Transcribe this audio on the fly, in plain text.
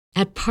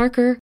At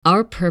Parker,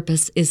 our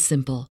purpose is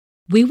simple.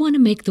 We want to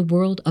make the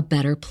world a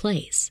better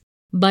place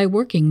by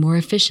working more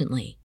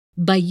efficiently,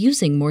 by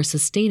using more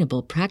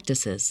sustainable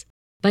practices,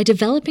 by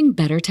developing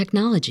better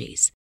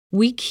technologies.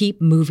 We keep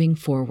moving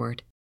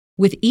forward.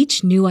 With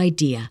each new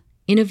idea,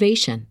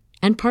 innovation,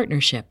 and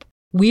partnership,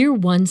 we're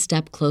one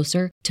step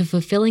closer to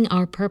fulfilling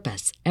our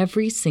purpose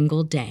every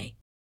single day.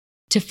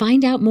 To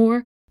find out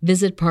more,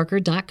 visit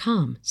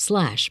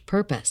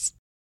parker.com/purpose.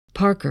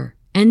 Parker,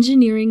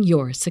 engineering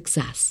your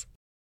success.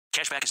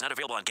 Cashback is not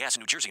available on gas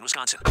in New Jersey and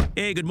Wisconsin.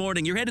 Hey, good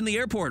morning. You're heading to the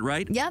airport,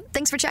 right? Yep,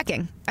 thanks for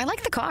checking. I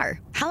like the car.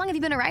 How long have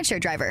you been a rideshare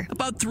driver?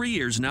 About 3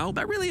 years now.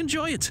 I really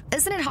enjoy it.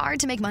 Isn't it hard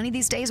to make money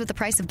these days with the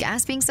price of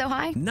gas being so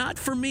high? Not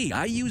for me.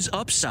 I use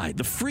Upside,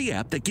 the free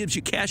app that gives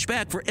you cash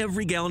back for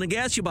every gallon of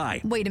gas you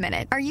buy. Wait a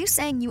minute. Are you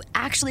saying you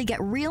actually get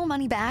real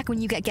money back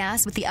when you get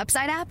gas with the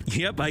Upside app?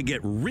 Yep, I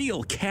get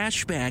real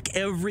cash back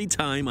every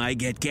time I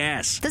get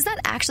gas. Does that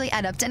actually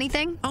add up to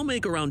anything? I'll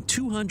make around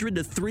 $200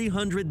 to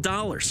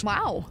 $300.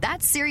 Wow,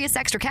 that's serious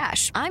extra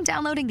cash. I'm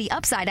downloading the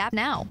Upside app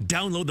now.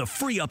 Download the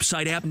free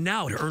Upside app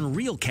now to earn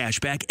real cash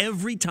back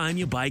every time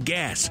you buy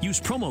gas.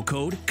 Use promo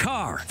code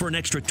CAR for an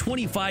extra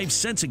 25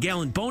 cents a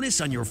gallon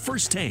bonus on your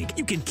first tank.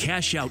 You can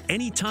cash out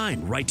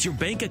anytime right to your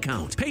bank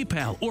account,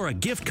 PayPal, or a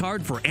gift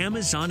card for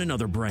Amazon and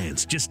other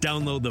brands. Just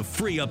download the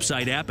free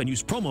Upside app and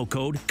use promo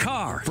code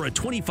CAR for a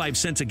 25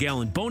 cents a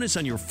gallon bonus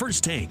on your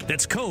first tank.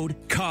 That's code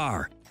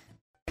CAR.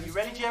 Are you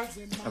ready, Jerry?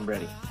 I'm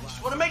ready.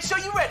 Just want to make sure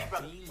you're ready,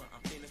 brother.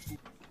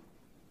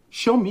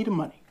 Show me the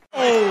money.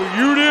 Oh,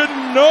 you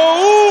didn't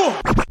know?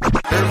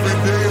 Every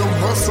day I'm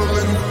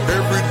hustling,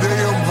 every day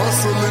I'm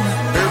hustling,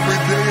 every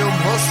day I'm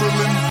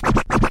hustling.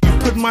 You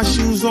put my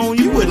shoes on,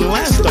 you wouldn't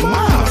last a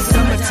mile.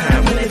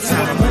 Summertime,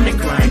 wintertime, I'm on the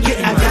grind.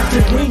 Yeah, I got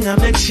the ring, I'm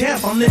the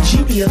champ, I'm the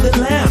genie of the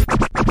lamp.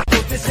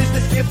 This is the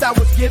gift I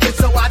was given,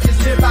 so I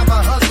just live by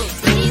my hustle.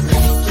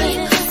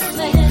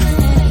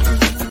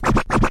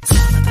 It's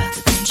all about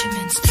the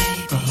Benjamins,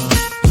 baby.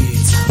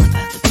 It's all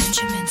about the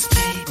Benjamins,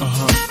 baby.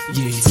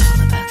 It's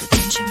all about the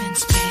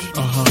Benjamins, baby.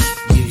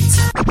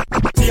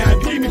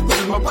 VIP be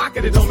put in my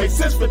pocket, it don't make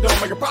sense, but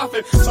don't make a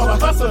profit. So I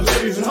hustle,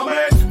 ladies and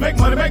homies, make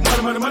money,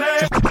 money, money, money.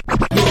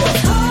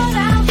 Call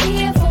out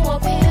here for a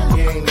pill.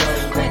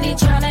 Really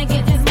tryna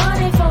get this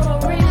money for the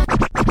real.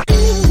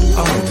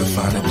 I want to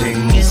find a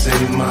thing to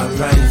save my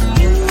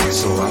life,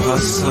 so I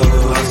hustle.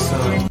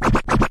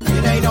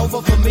 It ain't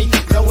over for me,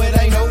 no, it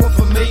ain't over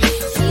for me.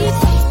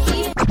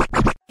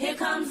 Here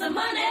comes the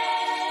money.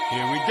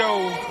 Here we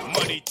go.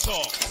 Money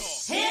talk.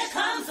 Here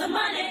comes the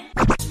money.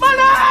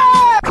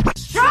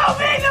 Show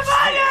me the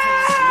money!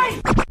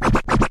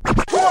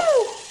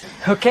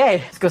 Okay,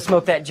 let's go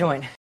smoke that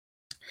joint.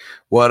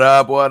 What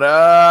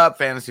up,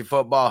 Fantasy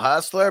Football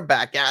Hustler?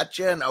 Back at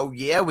you. And oh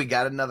yeah, we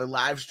got another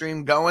live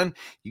stream going.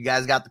 You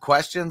guys got the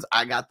questions.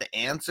 I got the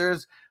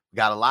answers. We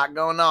got a lot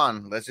going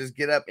on. Let's just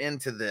get up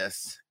into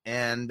this.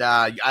 And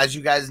as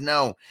you guys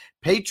know,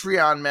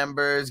 Patreon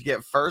members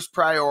get first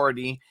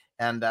priority.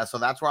 And so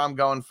that's where I'm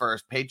going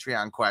first,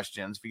 Patreon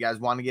questions. If you guys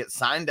want to get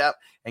signed up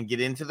and get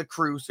into the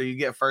crew so you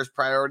get first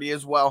priority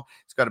as well,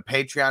 let's go to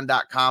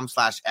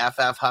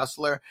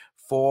patreon.com/FFHustler.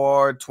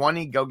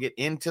 $4.20. Go get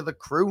into the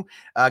crew.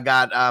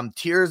 Got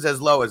tiers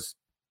as low as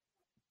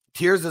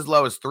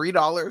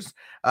 $3.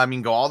 You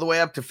can go all the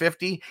way up to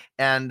 $50.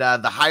 And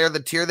the higher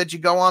the tier that you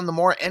go on, the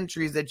more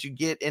entries that you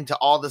get into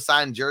all the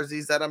signed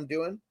jerseys that I'm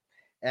doing.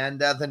 And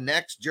the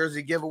next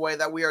jersey giveaway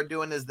that we are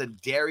doing is the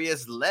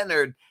Darius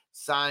Leonard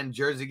signed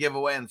jersey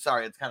giveaway. And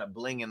sorry, it's kind of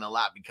blinging a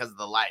lot because of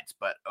the lights,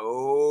 but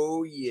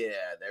oh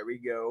yeah, there we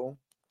go.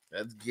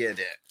 Let's get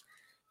it.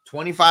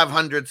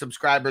 2,500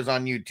 subscribers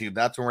on YouTube.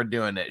 That's when we're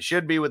doing it.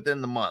 Should be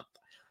within the month.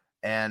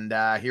 And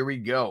here we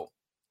go.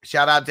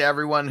 Shout out to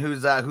everyone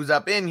who's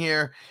up in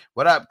here.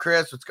 What up,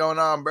 Chris? What's going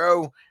on,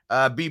 bro?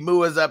 B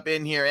Mua's up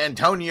in here.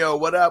 Antonio,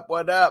 what up?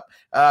 What up?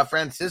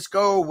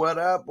 Francisco, what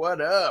up? What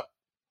up?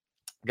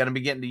 Gonna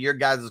be getting to your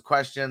guys'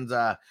 questions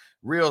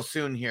real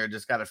soon here.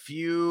 Just got a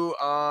few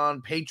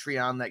on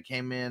Patreon that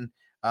came in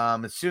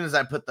as soon as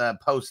I put the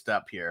post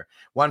up here.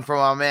 One from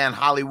my man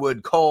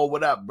Hollywood Cole,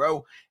 what up,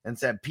 bro? And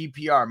said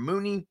PPR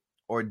Mooney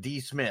or D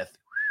Smith.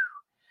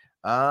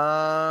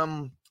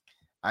 I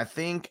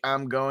think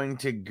I'm going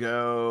to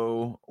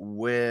go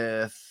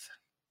with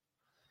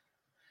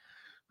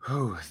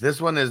this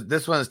one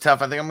is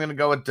tough. I think I'm going to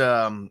go with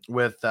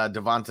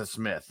Devonta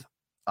Smith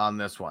on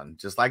this one.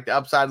 Just like the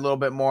upside a little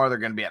bit more. They're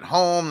going to be at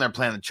home. They're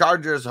playing the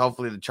Chargers.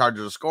 Hopefully the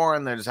Chargers are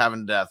scoring. They're just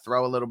having to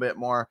throw a little bit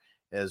more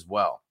as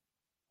well.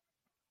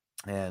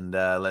 And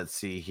let's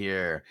see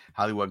here.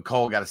 Hollywood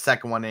Cole got a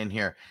second one in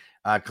here.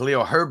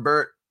 Khalil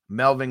Herbert,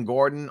 Melvin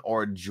Gordon,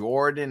 or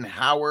Jordan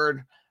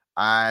Howard.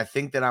 I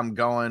think that I'm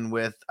going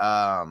with,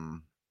 as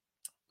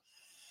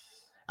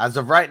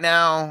of right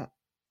now,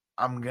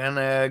 I'm going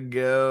to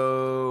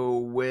go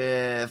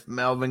with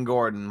Melvin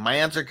Gordon. My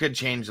answer could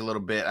change a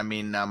little bit. I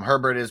mean,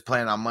 Herbert is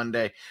playing on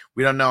Monday.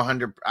 We don't know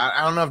 100.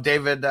 I don't know if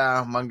David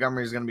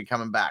Montgomery is going to be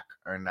coming back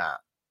or not.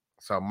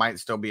 So it might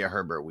still be a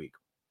Herbert week.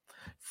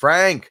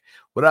 Frank,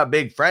 what up,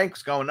 Big Frank?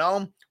 What's going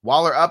on?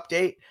 Waller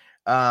update.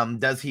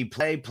 Does he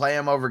play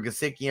him over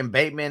Gesicki and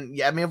Bateman?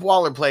 Yeah, I mean, if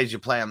Waller plays, you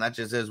play him. That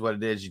just is what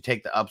it is. You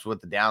take the ups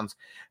with the downs.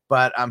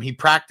 But he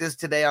practiced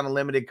today on a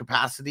limited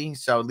capacity,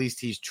 so at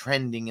least he's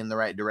trending in the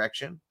right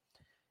direction.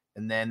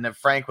 And then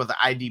Frank with the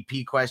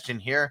IDP question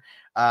here.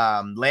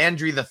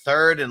 Landry the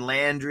third, and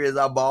Landry is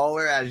a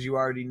baller, as you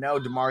already know.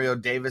 Demario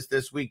Davis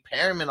this week.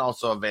 Perriman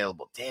also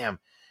available. Damn.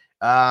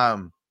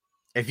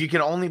 If you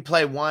can only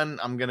play one,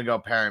 I'm going to go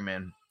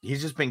Perriman.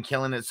 He's just been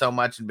killing it so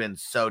much and been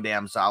so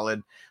damn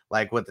solid,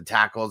 like with the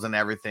tackles and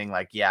everything.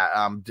 Like,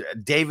 yeah,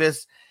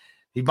 Davis,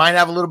 he might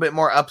have a little bit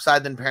more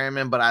upside than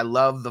Perriman, but I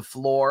love the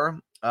floor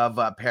of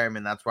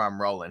Perriman. That's where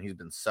I'm rolling. He's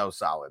been so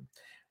solid.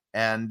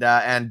 And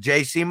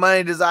JC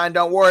Money Design,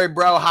 don't worry,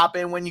 bro. Hop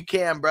in when you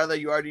can, brother.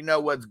 You already know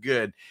what's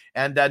good.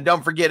 And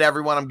don't forget,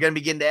 everyone, I'm going to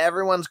be getting to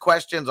everyone's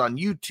questions on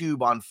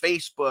YouTube, on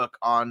Facebook,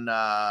 on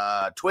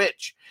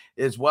Twitch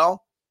as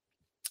well.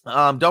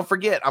 Don't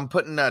forget, I'm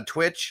putting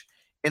Twitch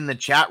in the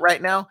chat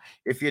right now.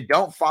 If you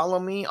don't follow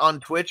me on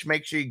Twitch,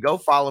 make sure you go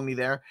follow me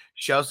there.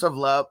 Show some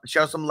love.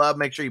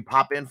 Make sure you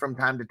pop in from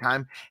time to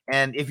time.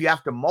 And if you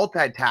have to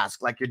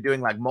multitask, like you're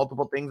doing like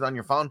multiple things on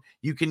your phone,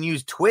 you can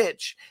use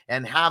Twitch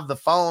and have the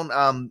phone,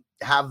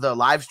 have the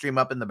live stream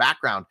up in the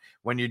background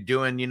when you're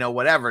doing,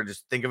 whatever.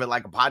 Just think of it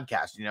like a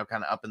podcast,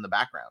 kind of up in the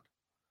background.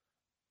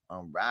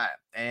 All right.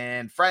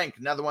 And Frank,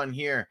 another one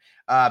here,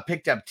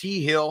 picked up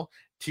T Hill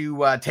to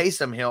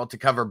Taysom Hill to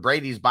cover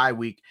Brady's bye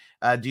week.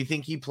 Do you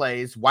think he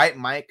plays? White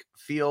Mike,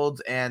 Fields,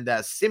 and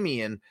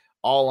Simeon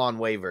all on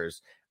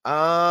waivers?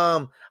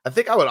 I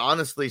think I would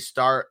honestly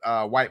start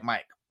White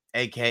Mike,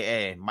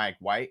 a.k.a. Mike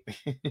White,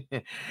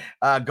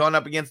 going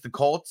up against the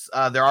Colts.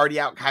 They're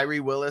already out Kyrie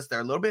Willis. They're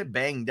a little bit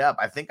banged up.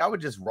 I think I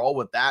would just roll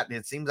with that.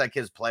 It seems like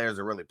his players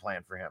are really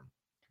playing for him.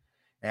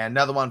 And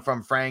another one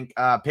from Frank,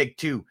 pick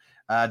 2,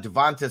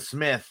 Devonta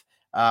Smith,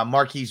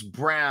 Marquise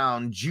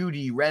Brown,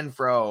 Judy,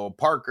 Renfro,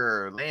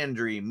 Parker,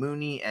 Landry,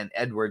 Mooney, and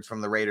Edwards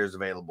from the Raiders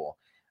available.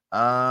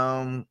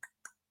 I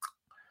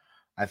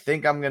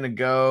think I'm going to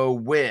go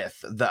with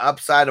the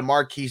upside of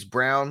Marquise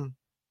Brown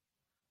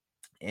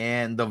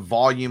and the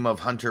volume of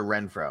Hunter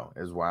Renfro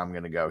is where I'm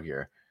going to go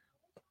here.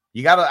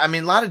 You got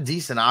a lot of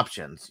decent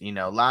options, a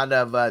lot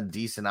of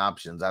decent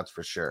options. That's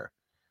for sure.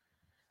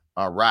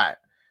 All right.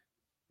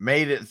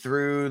 Made it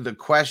through the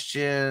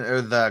questions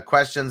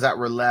that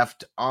were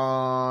left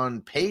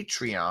on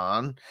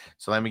Patreon.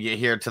 So let me get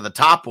here to the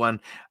top one.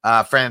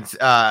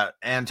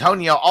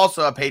 Antonio,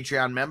 also a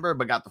Patreon member,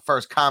 but got the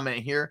first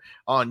comment here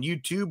on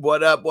YouTube.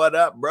 What up,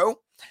 bro?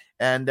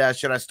 And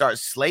should I start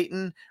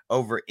Slayton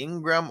over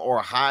Ingram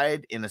or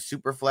Hyde in a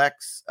super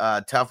flex?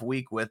 Tough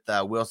week with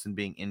Wilson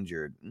being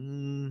injured.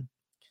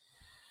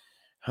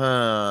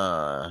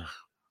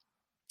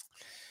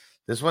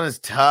 This one is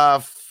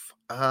tough.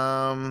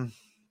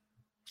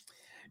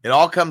 It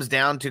all comes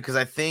down to, because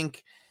I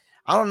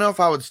don't know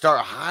if I would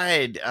start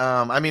Hyde.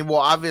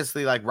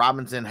 Obviously, like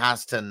Robinson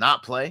has to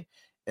not play,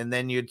 and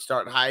then you'd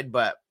start Hyde,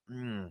 but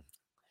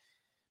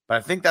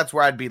I think that's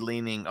where I'd be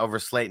leaning over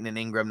Slayton and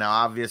Ingram. Now,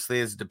 obviously,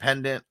 it's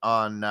dependent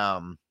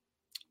on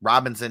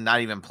Robinson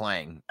not even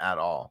playing at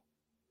all.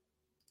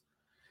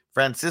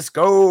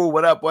 Francisco,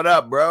 what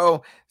up,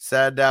 bro?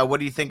 Said,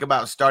 what do you think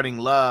about starting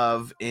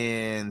Love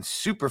in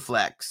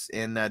Superflex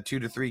in 2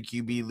 to 3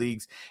 QB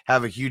leagues?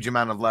 Have a huge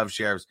amount of Love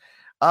shares.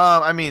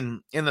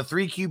 In the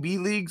 3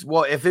 QB leagues,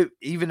 well,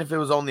 even if it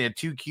was only a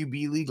 2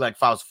 QB league, like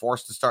if I was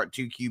forced to start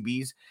 2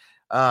 QBs,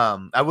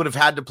 I would have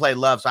had to play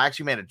Love. So I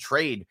actually made a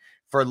trade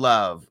for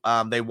Love.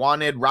 They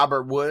wanted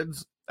Robert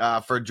Woods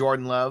for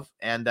Jordan Love,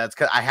 and that's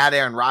because I had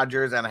Aaron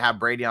Rodgers and I have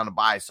Brady on the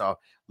bye, so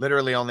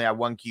literally only had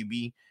 1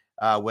 QB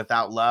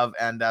without Love,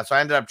 and so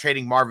I ended up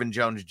trading Marvin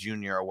Jones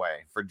Jr. away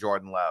for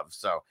Jordan Love.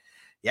 So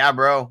yeah,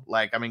 bro,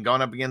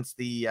 going up against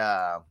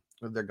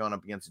they're going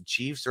up against the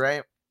Chiefs,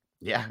 right?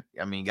 Yeah,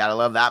 gotta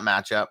love that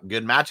matchup.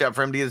 Good matchup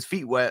for him to get his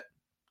feet wet.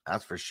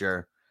 That's for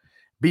sure.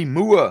 B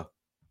Mua,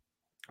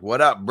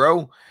 what up,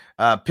 bro?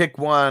 Pick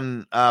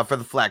one for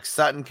the flex.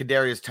 Sutton,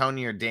 Kadarius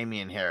Toney, or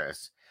Damian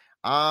Harris.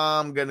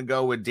 I'm gonna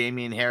go with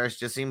Damian Harris.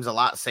 Just seems a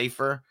lot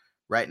safer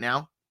right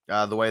now,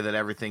 the way that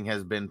everything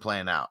has been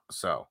playing out.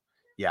 So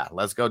yeah,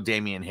 let's go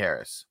Damian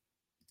Harris.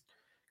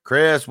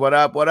 Chris, what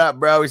up,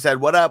 bro? He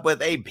said, what up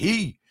with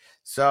AP?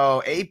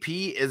 So AP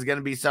is going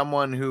to be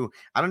someone who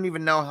I don't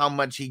even know how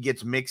much he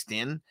gets mixed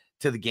in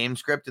to the game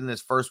script in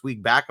this first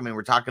week back.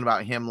 We're talking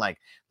about him like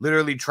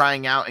literally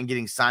trying out and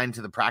getting signed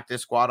to the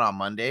practice squad on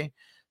Monday.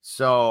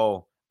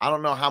 So I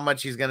don't know how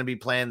much he's going to be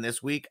playing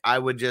this week. I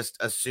would just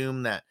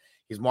assume that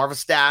he's more of a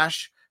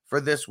stash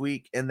for this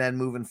week. And then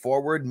moving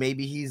forward,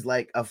 maybe he's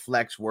like a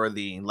flex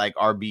worthy, like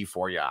RB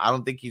for you. I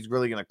don't think he's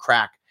really going to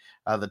crack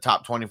the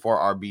top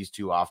 24 RBs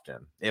too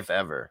often, if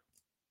ever.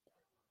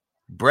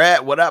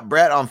 Brett, what up,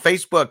 Brett? On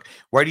Facebook,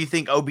 where do you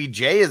think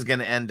OBJ is going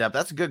to end up?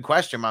 That's a good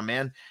question, my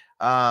man.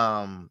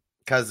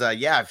 Because,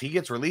 if he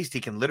gets released,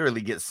 he can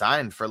literally get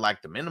signed for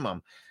like the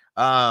minimum.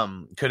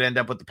 Could end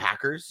up with the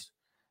Packers.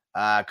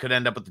 Could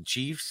end up with the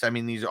Chiefs.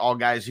 These are all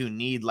guys who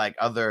need like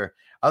other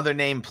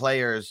name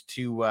players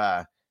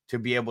to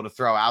be able to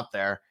throw out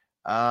there.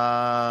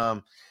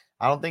 I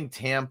I don't think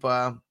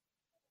Tampa.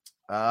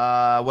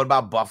 What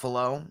about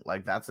Buffalo?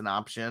 Like, that's an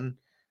option.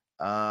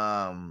 Who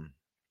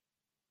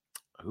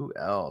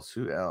else?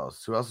 Who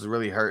else is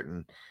really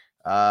hurting?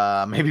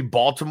 Maybe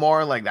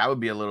Baltimore. Like, that would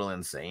be a little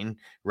insane,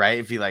 right?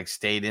 If he like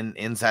stayed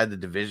inside the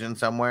division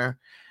somewhere.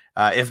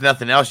 If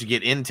nothing else, you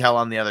get intel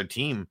on the other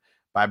team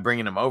by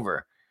bringing him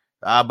over.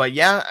 But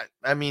yeah,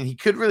 I mean, he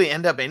could really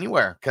end up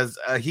anywhere because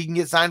he can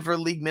get signed for a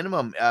league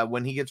minimum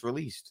when he gets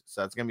released.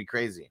 So it's gonna be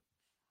crazy.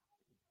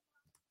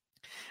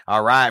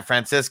 All right,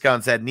 Francisco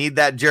said, need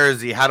that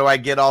jersey. How do I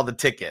get all the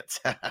tickets?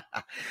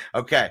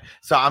 Okay,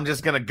 so I'm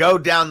just going to go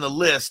down the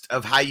list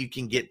of how you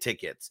can get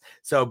tickets.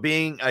 So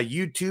being a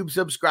YouTube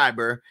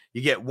subscriber,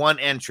 you get 1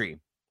 entry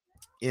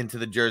into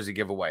the jersey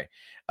giveaway.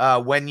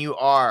 When you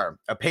are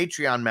a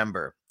Patreon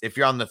member, if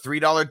you're on the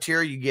 $3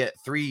 tier, you get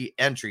 3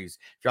 entries.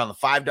 If you're on the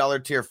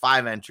 $5 tier,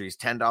 5 entries.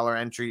 $10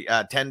 entry,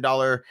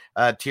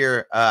 $10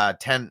 tier,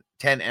 10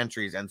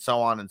 entries, and so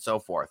on and so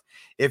forth.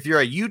 If you're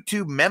a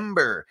YouTube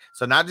member,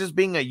 so not just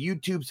being a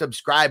YouTube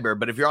subscriber,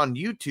 but if you're on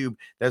YouTube,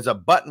 there's a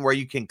button where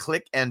you can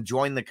click and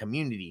join the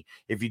community.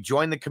 If you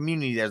join the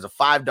community, there's a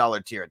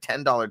 $5 tier, a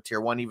 $10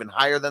 tier, one even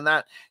higher than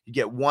that. You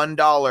get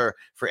 $1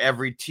 for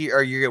every tier,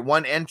 or you get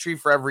 1 entry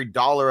for every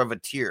dollar of a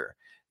tier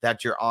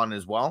that you're on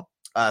as well.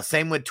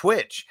 Same with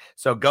Twitch.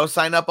 So go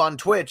sign up on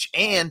Twitch.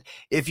 And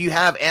if you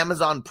have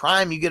Amazon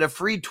Prime, you get a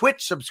free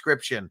Twitch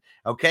subscription.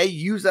 Okay.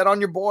 Use that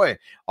on your boy.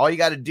 All you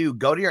got to do,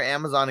 go to your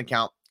Amazon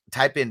account,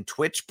 type in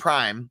Twitch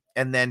Prime,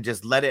 and then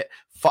just let it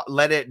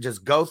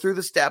just go through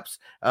the steps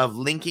of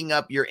linking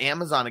up your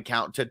Amazon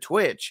account to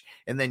Twitch,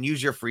 and then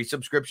use your free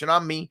subscription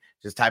on me.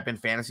 Just type in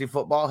Fantasy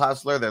Football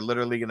Hustler. They're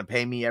literally going to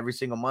pay me every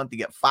single month. You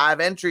get 5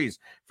 entries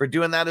for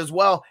doing that as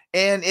well.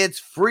 And it's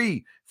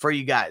free for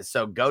you guys.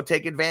 So go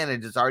take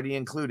advantage. It's already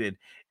included.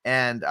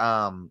 And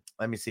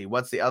let me see.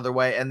 What's the other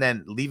way? And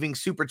then leaving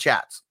super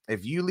chats.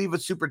 If you leave a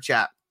super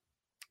chat,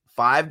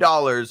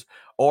 $5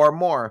 or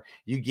more,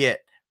 you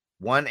get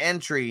 1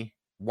 entry,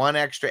 1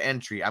 extra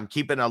entry. I'm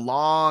keeping a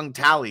long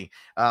tally.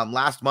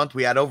 Last month,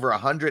 we had over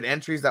 100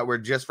 entries that were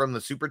just from the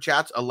super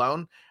chats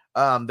alone.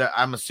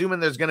 I'm assuming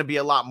there's going to be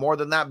a lot more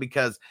than that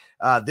because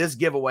this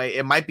giveaway,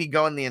 it might be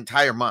going the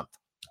entire month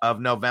of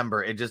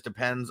November. It just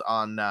depends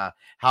on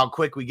how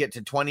quick we get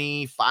to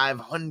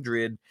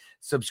 2,500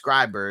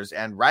 subscribers.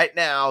 And right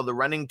now, the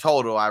running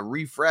total, I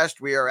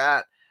refreshed, we are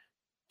at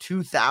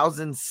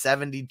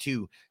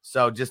 2,072.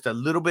 So just a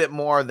little bit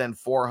more than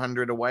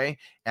 400 away.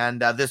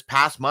 And this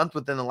past month,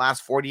 within the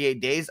last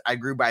 48 days, I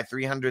grew by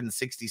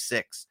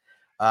 366.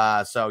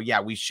 So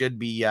yeah, we should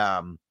be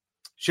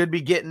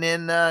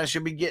getting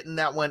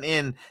that one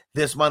in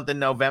this month in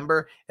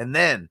November. And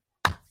then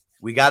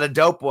we got a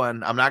dope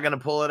one. I'm not going to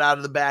pull it out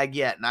of the bag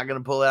yet.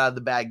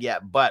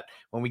 But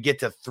when we get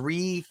to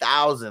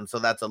 3,000, so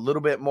that's a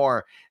little bit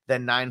more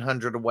than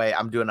 900 away,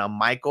 I'm doing a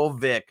Michael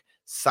Vick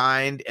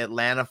signed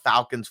Atlanta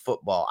Falcons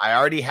football. I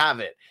already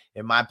have it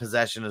in my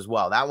possession as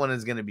well. That one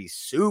is going to be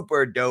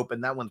super dope,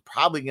 and that one's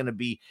probably going to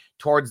be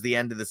towards the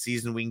end of the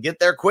season. We can get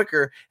there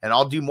quicker, and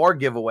I'll do more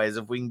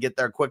giveaways if we can get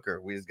there quicker.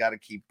 We just got to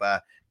keep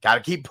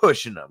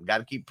pushing them.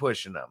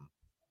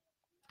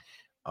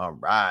 All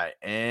right.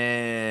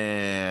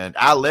 And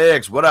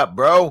Alex, what up,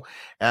 bro?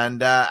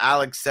 And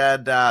Alex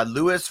said,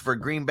 Lewis for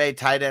Green Bay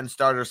tight end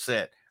starter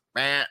sit.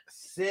 Man,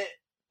 sit.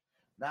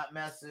 Not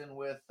messing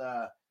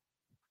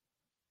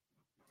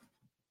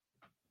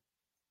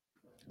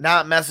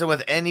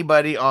with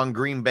anybody on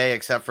Green Bay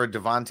except for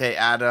Devontae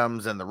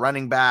Adams and the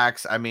running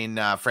backs. I mean,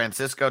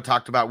 Francisco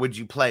talked about, would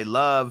you play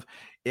Love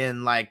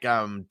in like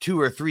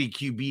 2 or 3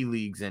 QB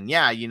leagues? And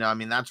yeah, I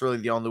mean, that's really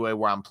the only way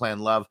where I'm playing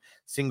Love.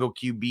 Single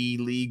QB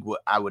league,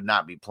 I would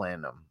not be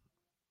playing them.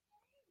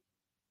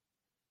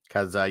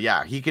 Because,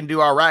 yeah, he can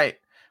do all right,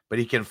 but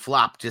he can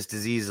flop just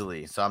as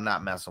easily. So I'm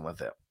not messing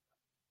with it.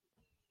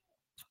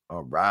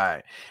 All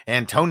right.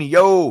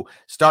 Antonio,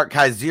 start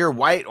Kaiser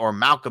White or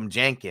Malcolm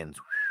Jenkins?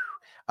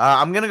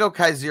 I'm going to go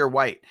Kaiser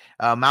White.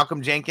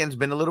 Malcolm Jenkins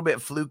been a little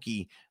bit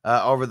fluky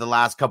over the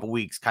last couple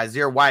weeks.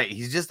 Kaiser White,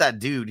 he's just that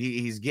dude.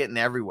 He's getting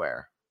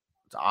everywhere.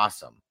 It's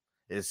awesome.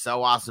 It's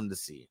so awesome to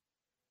see.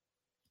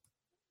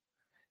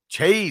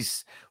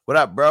 Chase, what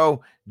up,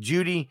 bro?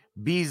 Judy,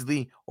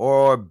 Beasley,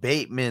 or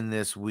Bateman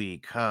this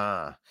week?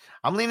 I'm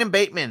leaning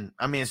Bateman.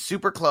 I mean, it's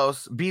super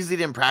close. Beasley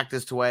didn't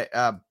practice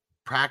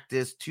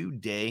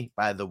today,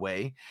 by the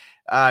way.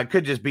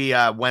 Could just be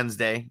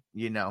Wednesday,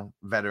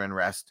 veteran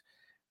rest.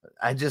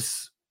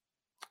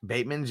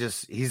 Bateman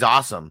he's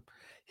awesome.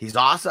 He's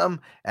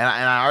awesome. And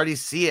I already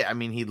see it. I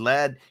mean, he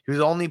was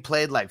only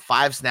played like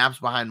 5 snaps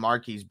behind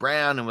Marquise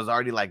Brown and was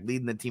already like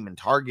leading the team in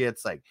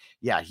targets. Like,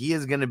 yeah, he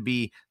is going to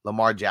be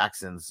Lamar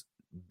Jackson's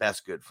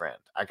best good friend.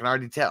 I can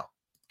already tell.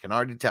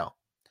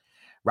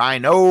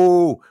 Ryan,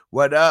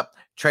 what up?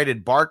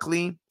 Traded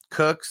Barkley,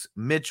 Cooks,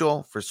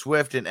 Mitchell for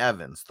Swift and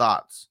Evans.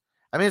 Thoughts?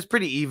 I mean, it's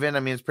pretty even. I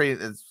mean,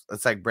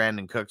 it's like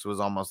Brandon Cooks was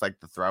almost like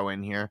the throw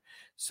in here.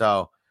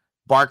 So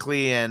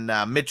Barkley and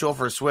Mitchell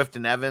for Swift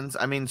and Evans.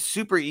 I mean,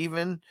 super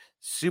even.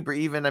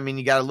 I mean,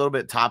 you got a little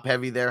bit top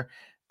heavy there.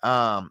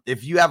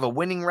 If you have a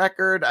winning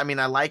record, I mean,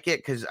 I like it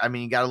because, I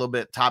mean, you got a little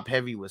bit top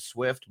heavy with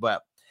Swift,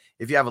 but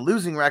if you have a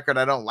losing record,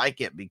 I don't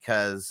like it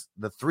because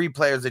the 3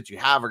 players that you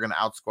have are going to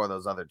outscore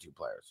those other 2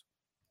 players.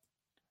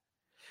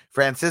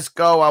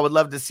 Francisco, I would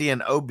love to see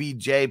an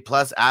OBJ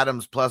plus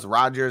Adams plus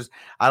Rodgers.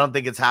 I don't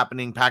think it's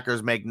happening.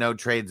 Packers make no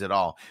trades at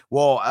all.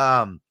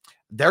 Well,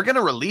 they're going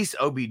to release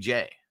OBJ.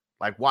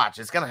 Like, watch,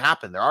 it's going to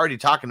happen. They're already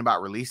talking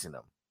about releasing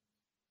him.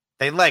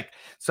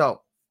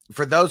 So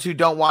for those who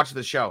don't watch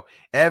the show,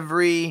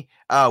 every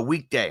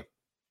weekday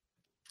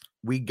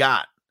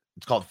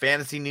it's called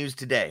Fantasy News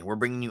Today. We're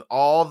bringing you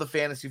all the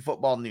fantasy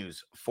football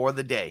news for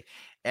the day.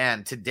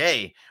 And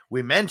today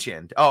we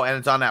mentioned, and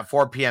it's on at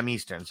 4 p.m.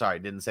 Eastern. Sorry,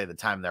 didn't say the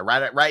time there.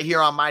 Right here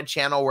on my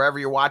channel, wherever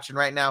you're watching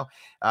right now,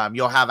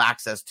 you'll have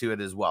access to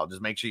it as well.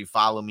 Just make sure you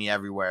follow me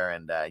everywhere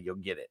and you'll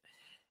get it.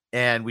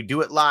 And we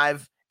do it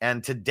live.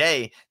 And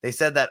today they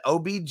said that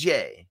OBJ,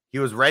 he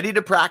was ready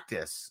to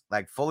practice,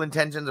 like full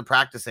intentions of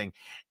practicing.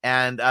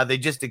 And they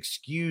just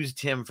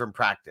excused him from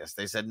practice.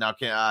 They said, no,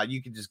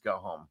 you can just go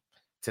home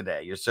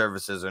today. Your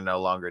services are no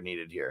longer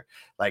needed here,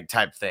 like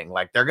type thing.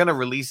 Like they're going to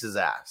release his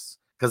ass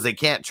because they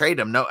can't trade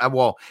him.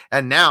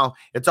 And now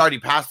it's already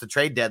past the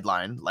trade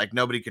deadline. Like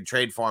nobody could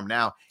trade for him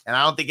now. And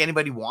I don't think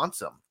anybody wants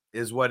him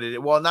is what it is.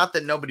 Well, not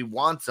that nobody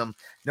wants him.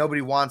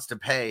 Nobody wants to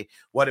pay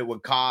what it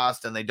would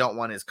cost and they don't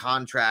want his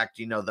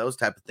contract, those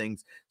type of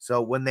things.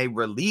 So when they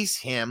release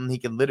him, he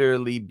can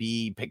literally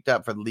be picked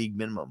up for the league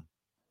minimum.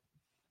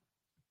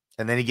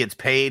 And then he gets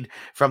paid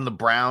from the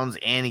Browns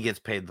and he gets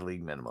paid the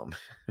league minimum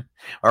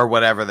or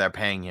whatever they're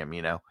paying him,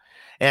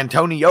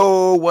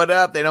 Antonio, what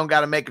up? They don't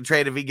got to make a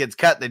trade if he gets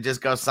cut. They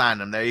just go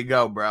sign him. There you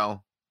go,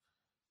 bro.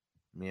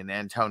 Me and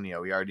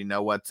Antonio, we already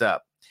know what's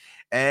up.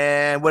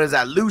 And what is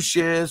that?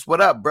 Lucius,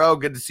 what up, bro?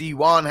 Good to see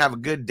you on. Have a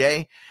good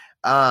day.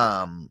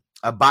 A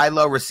buy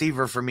low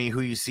receiver for me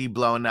who you see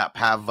blowing up.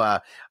 Have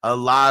a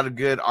lot of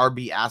good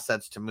RB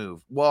assets to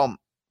move. Well,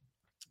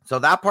 so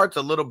that part's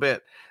a little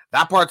bit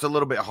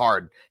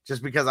hard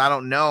just because I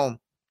don't know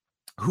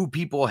who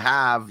people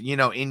have,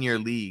 in your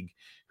league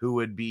who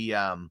would be,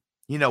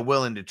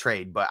 willing to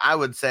trade. But I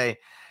would say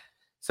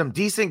some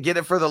decent get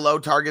it for the low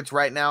targets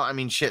right now. I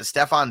mean, shit,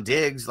 Stephon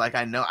Diggs, like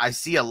I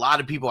see a lot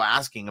of people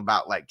asking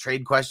about like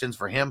trade questions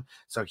for him.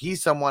 So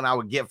he's someone I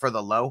would get for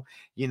the low.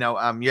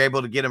 You're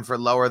able to get him for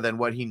lower than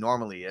what he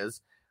normally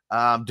is.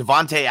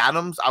 Devontae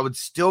Adams, I would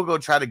still go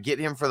try to get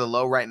him for the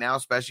low right now,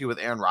 especially with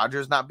Aaron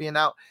Rodgers not being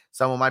out.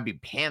 Someone might be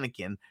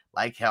panicking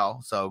like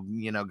hell. So,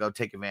 go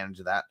take advantage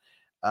of that.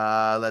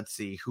 Let's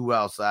see who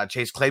else.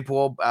 Chase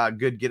Claypool,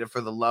 good get it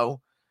for the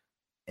low.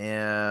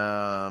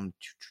 And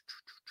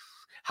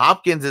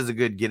Hopkins is a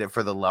good get it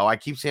for the low. I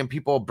keep seeing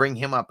people bring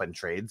him up in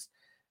trades.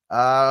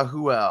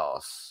 Who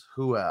else?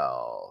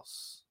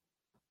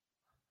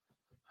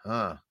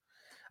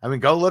 I mean,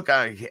 go look,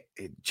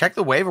 check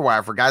the waiver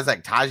wire for guys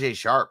like Tajay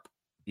Sharp,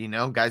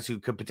 guys who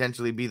could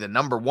potentially be the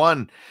number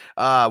 1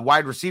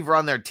 wide receiver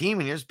on their team,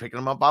 and you're just picking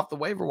them up off the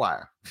waiver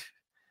wire.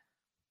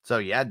 So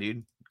yeah,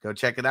 dude, go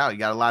check it out. You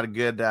got a lot of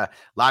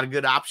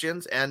good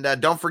options. And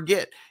don't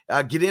forget,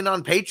 get in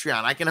on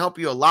Patreon. I can help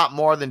you a lot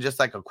more than just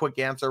like a quick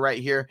answer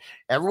right here.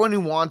 Everyone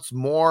who wants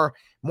more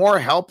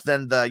help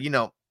than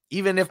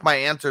even if my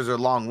answers are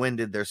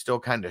long-winded, they're still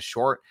kind of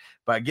short.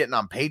 But getting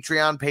on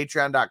Patreon,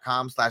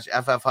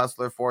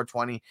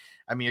 patreon.com/FFHustler420.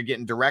 I mean, you're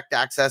getting direct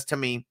access to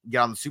me. Get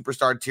on the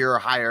superstar tier or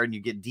higher, and you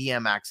get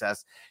DM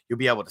access. You'll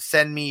be able to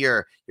send me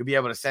your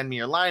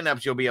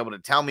lineups. You'll be able to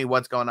tell me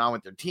what's going on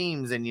with your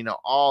teams and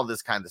all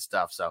this kind of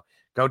stuff. So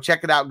go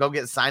check it out. Go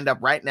get signed up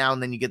right now,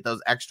 and then you get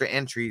those extra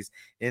entries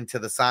into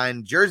the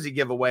signed jersey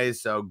giveaways.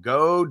 So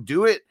go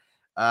do it.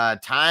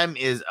 Time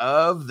is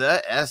of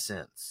the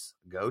essence.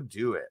 Go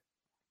do it.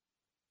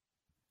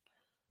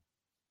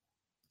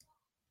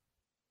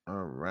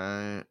 All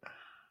right.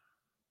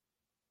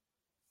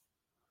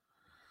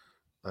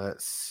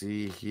 Let's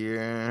see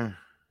here.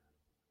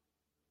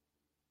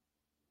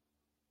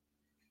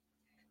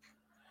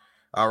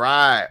 All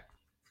right.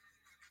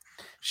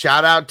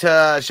 Shout out to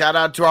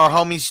our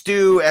homie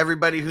Stu.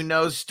 Everybody who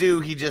knows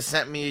Stu, he just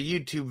sent me a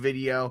YouTube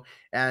video,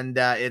 and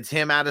it's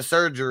him out of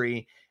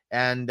surgery,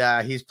 and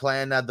he's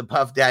playing the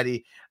Puff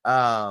Daddy.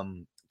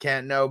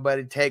 Can't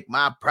nobody take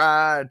my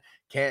pride.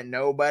 Can't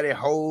nobody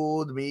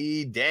hold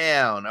me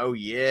down. Oh,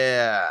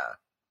 yeah.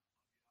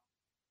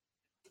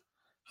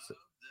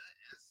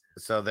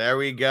 So there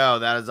we go.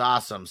 That is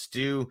awesome.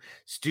 Stu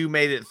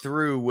made it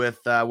through with,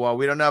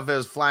 we don't know if it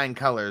was flying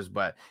colors,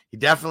 but he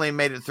definitely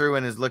made it through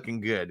and is looking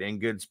good, in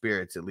good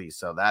spirits at least.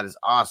 So that is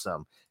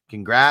awesome.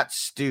 Congrats,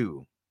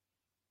 Stu.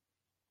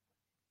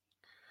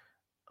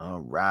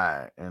 All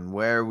right. And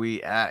where are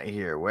we at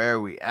here?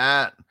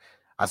 I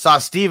saw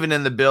Steven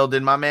in the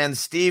building. My man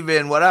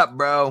Steven, what up,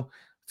 bro?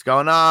 What's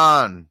going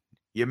on?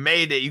 You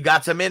made it. You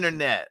got some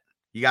internet.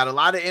 You got a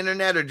lot of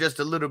internet or just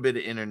a little bit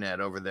of internet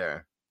over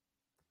there?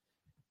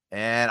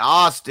 And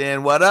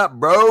Austin, what up,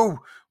 bro?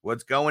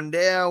 What's going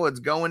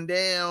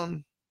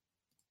down?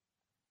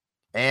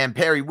 And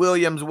Perry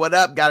Williams, what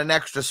up? Got an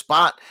extra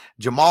spot.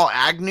 Jamal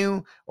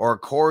Agnew or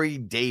Corey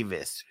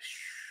Davis?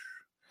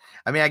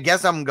 I mean, I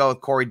guess I'm going to go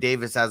with Corey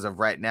Davis as of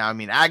right now. I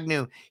mean,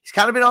 Agnew, he's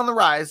kind of been on the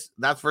rise,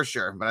 that's for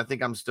sure. But I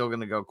think I'm still going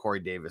to go Corey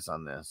Davis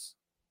on this.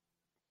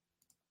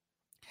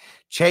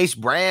 Chase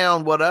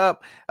Brown, what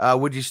up?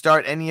 Would you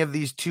start any of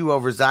these two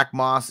over Zach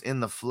Moss in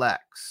the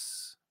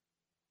flex?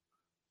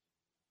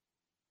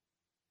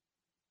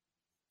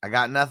 I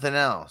got nothing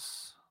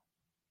else.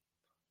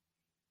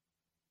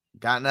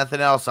 Got nothing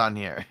else on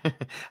here.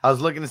 I was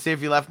looking to see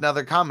if you left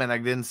another comment. I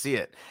didn't see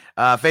it.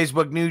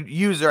 Facebook new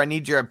user, I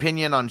need your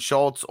opinion on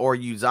Schultz or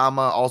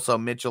Uzama. Also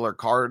Mitchell or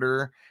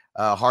Carter.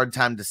 Hard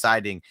time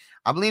deciding.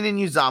 I'm leaning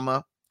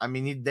Uzama. I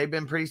mean, they've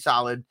been pretty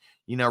solid,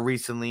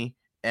 recently.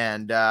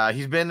 And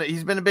he's been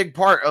a big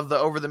part of the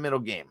over the middle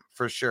game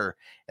for sure.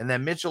 And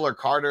then Mitchell or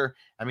Carter,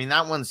 I mean,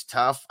 that one's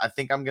tough. I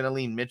think I'm going to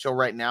lean Mitchell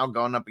right now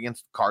going up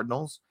against the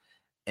Cardinals.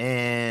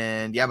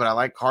 And yeah, but I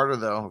like Carter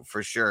though,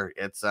 for sure.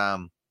 It's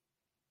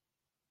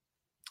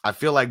I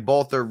feel like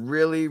both are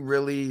really,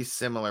 really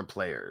similar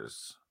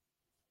players.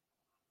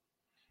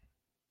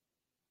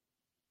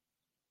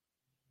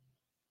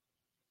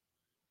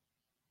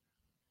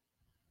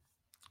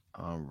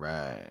 All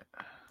right.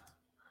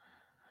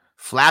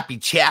 Flappy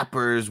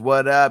Chappers,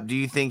 what up? Do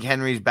you think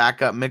Henry's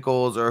backup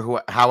Mickles,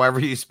 or however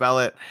you spell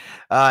it,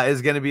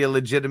 is going to be a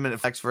legitimate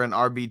flex for an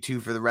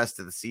RB2 for the rest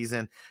of the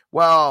season?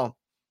 Well,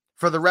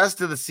 for the rest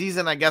of the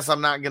season, I guess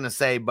I'm not going to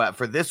say, but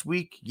for this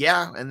week,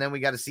 yeah. And then we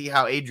got to see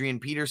how Adrian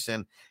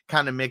Peterson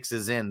kind of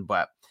mixes in,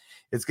 but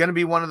it's going to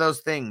be one of those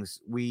things.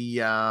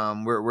 We're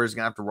just going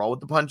to have to roll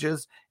with the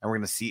punches, and we're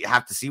going to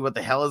have to see what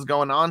the hell is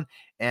going on.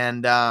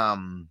 And,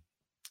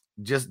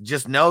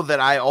 just know that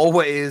I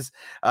always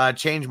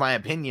change my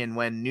opinion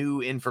when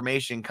new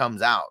information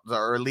comes out,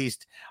 or at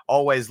least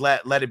always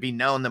let it be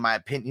known that my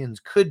opinions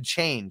could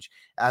change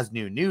as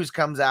new news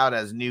comes out,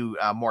 as new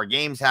more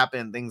games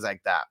happen, things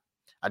like that.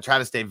 I try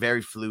to stay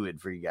very fluid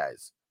for you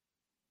guys.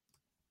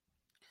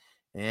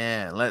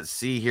 And let's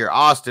see here.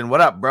 Austin,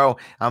 what up, bro?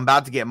 I'm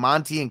about to get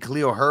Monty and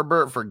Khalil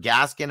Herbert for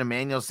Gaskin,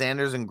 Emmanuel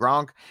Sanders, and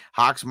Gronk.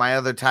 Hawks, my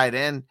other tight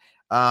end.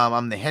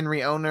 I'm the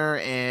Henry owner,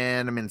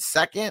 and I'm in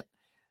second.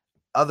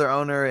 Other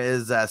owner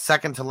is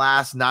second to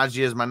last.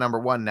 Najee is my number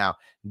one now.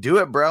 Do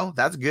it, bro.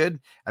 That's good.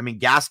 I mean,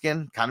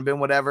 Gaskin, kind of been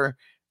whatever.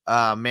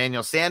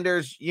 Emmanuel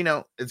Sanders,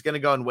 it's going to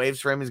go in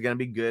waves for him. He's going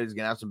to be good. He's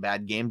going to have some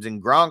bad games.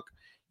 And Gronk,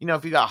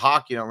 if you got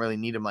Hawk, you don't really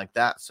need him like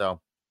that. So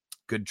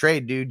good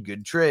trade, dude.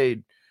 Good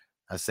trade.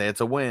 I say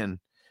it's a win.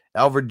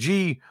 Elver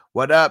G,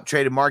 what up?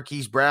 Traded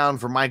Marquise Brown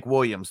for Mike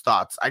Williams.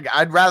 Thoughts?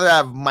 I'd rather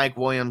have Mike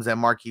Williams than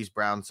Marquise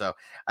Brown. So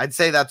I'd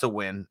say that's a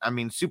win. I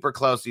mean, super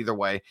close either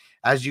way.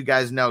 As you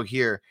guys know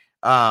here,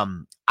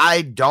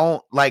 I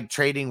don't like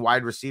trading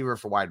wide receiver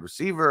for wide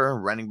receiver,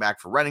 running back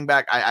for running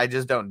back. I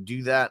just don't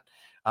do that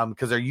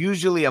because they're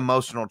usually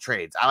emotional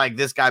trades. I like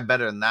this guy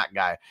better than that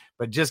guy,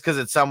 but just because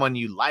it's someone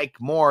you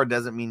like more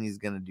doesn't mean he's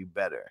going to do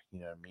better. You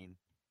know what I mean?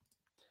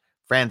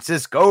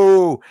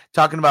 Francisco,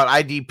 talking about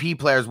IDP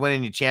players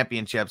winning you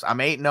championships. I'm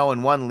 8-0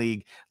 in one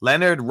league.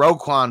 Leonard,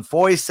 Roquan,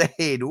 Foy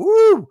Sade,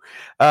 woo!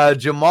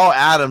 Jamal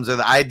Adams are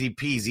the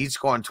IDPs, each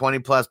scoring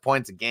 20-plus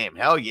points a game.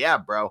 Hell yeah,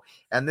 bro.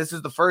 And this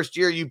is the first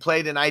year you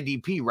played in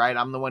IDP, right?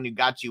 I'm the one who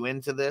got you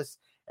into this.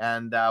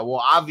 And,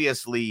 well,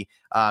 obviously,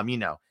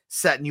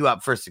 setting you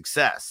up for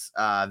success.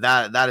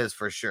 That is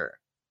for sure.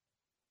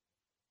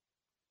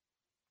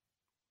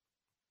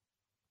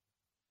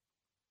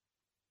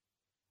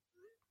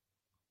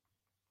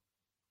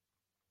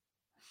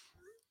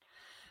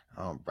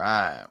 All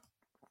right.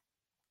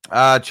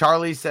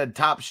 Charlie said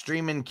top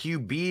streaming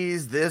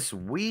QBs this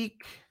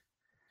week.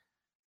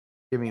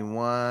 Give me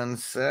 1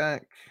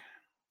 sec.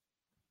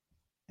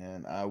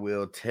 And I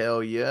will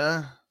tell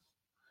you.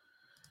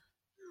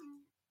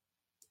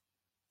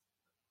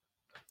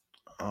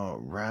 All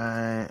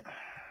right.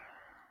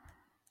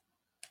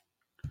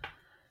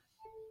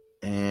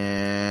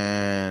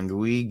 And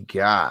we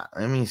got,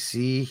 let me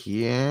see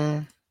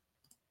here.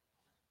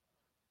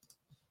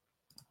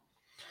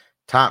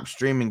 Top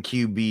streaming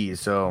QB.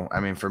 So,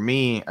 I mean, for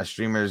me, a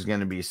streamer is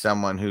going to be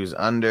someone who's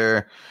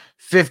under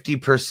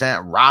 50%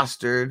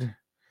 rostered.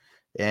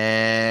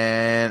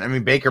 And, I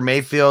mean, Baker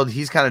Mayfield,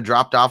 he's kind of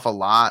dropped off a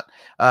lot.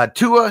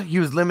 Tua, he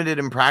was limited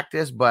in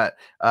practice, but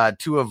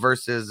Tua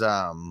versus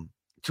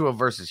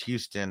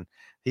Houston,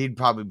 he'd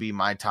probably be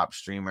my top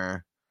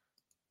streamer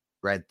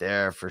right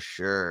there for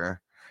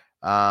sure.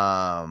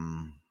 I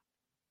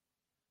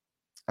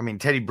mean,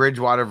 Teddy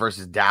Bridgewater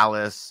versus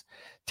Dallas.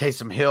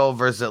 Taysom Hill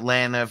versus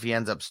Atlanta, if he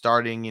ends up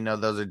starting,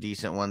 those are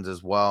decent ones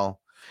as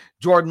well.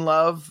 Jordan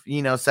Love,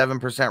 7%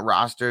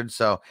 rostered.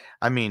 So,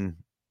 I mean,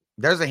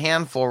 there's a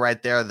handful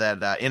right there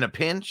that in a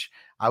pinch,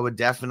 I would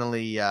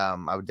definitely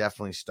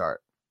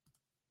start.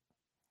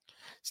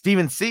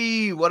 Steven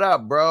C, what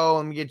up, bro?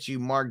 Let me get you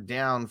marked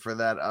down for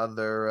that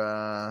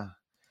other.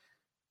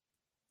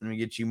 Let me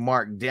get you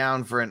marked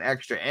down for an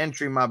extra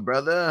entry, my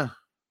brother.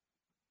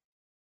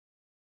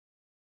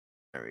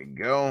 There we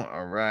go.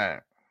 All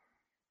right.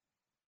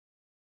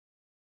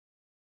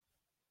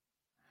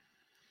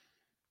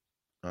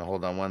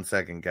 Hold on 1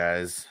 second,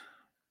 guys.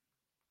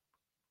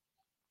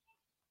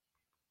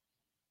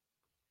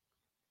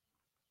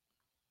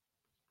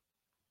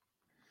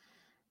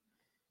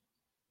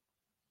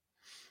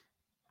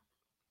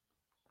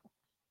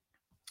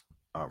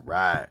 All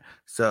right.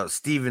 So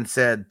Steven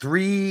said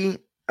 3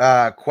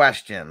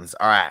 questions.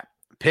 All right.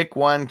 Pick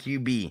one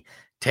QB.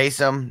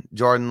 Taysom,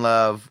 Jordan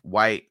Love,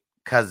 White,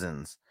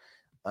 Cousins.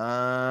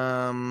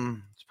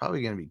 It's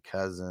probably gonna be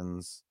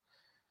Cousins.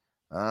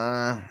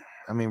 I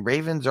mean,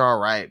 Ravens are all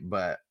right,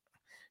 but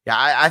yeah,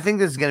 I think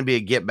this is gonna be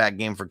a get back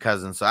game for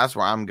Cousins, so that's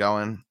where I'm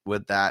going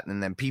with that.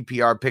 And then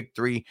PPR pick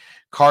 3: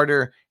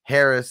 Carter,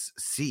 Harris,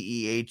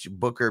 CEH,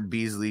 Booker,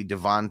 Beasley,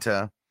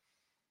 Devonta.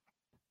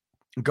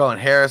 I'm going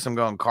Harris. I'm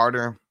going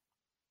Carter,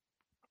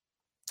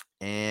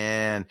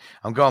 and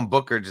I'm going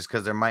Booker just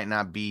because there might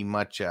not be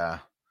much.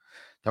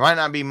 There might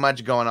not be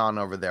much going on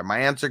over there. My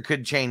answer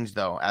could change,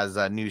 though, as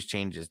news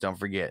changes. Don't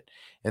forget.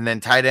 And then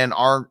tight end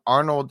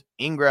Arnold,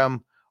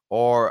 Ingram,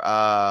 or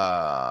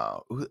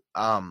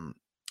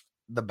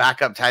the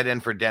backup tight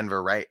end for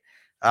Denver, right?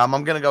 I'm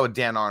going to go with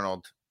Dan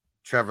Arnold.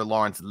 Trevor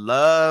Lawrence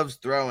loves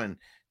throwing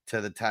to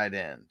the tight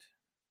end.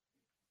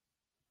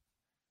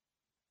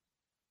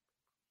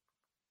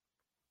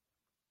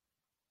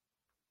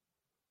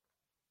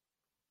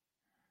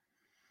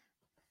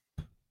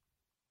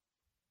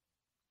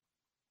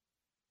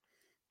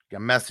 Got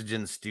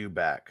messaging Stu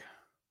back.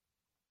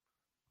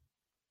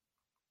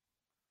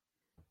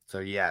 So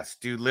yeah,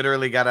 Stu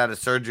literally got out of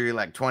surgery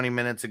like 20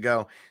 minutes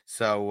ago.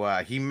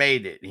 So he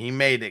made it. He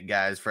made it,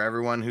 guys. For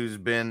everyone who's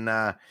been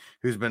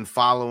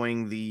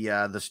following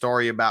the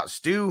story about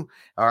Stu,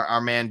 our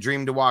man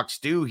Dream to Walk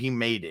Stu, he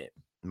made it.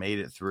 Made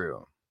it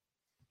through.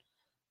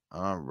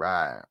 All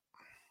right.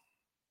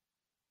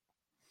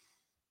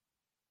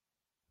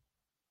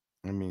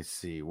 Let me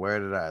see. Where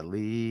did I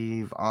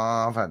leave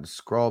off? I had to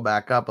scroll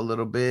back up a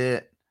little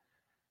bit.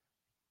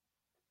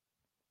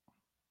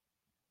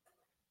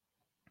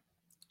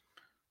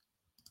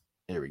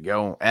 Here we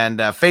go. And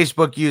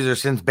Facebook user,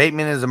 since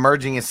Bateman is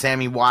emerging as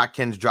Sammy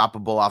Watkins,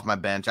 droppable off my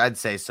bench. I'd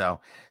say so.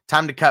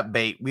 Time to cut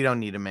bait. We don't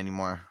need him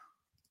anymore.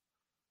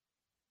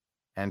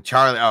 And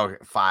Charlie,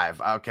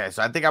 5. Okay,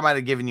 so I think I might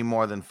have given you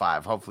more than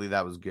 5. Hopefully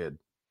that was good.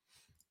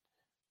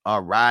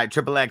 All right,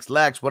 Triple X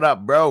Lex, what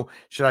up, bro?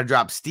 Should I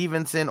drop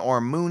Stevenson or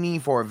Mooney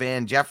for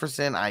Van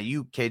Jefferson,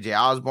 Ayuk, KJ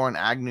Osborne,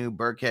 Agnew,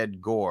 Burkhead,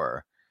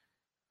 Gore?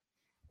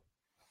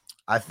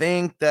 I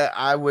think that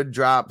I would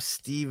drop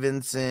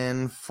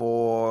Stevenson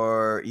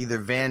for either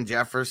Van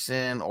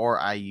Jefferson or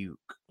Ayuk,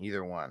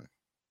 either one.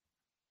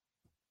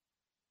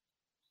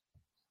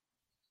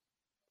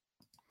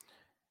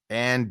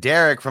 And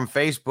Derek from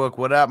Facebook,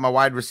 what up? My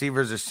wide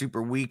receivers are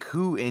super weak.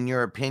 Who, in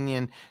your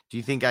opinion, do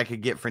you think I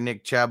could get for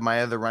Nick Chubb?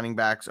 My other running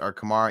backs are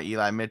Kamara,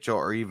 Eli Mitchell,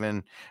 or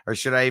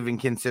should I even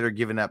consider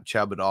giving up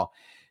Chubb at all?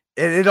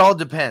 It all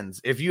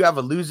depends. If you have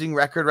a losing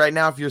record right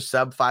now, if you're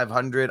sub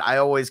 500, I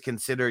always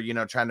consider,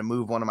 trying to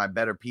move one of my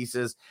better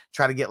pieces,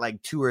 try to get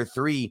like 2 or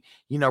 3,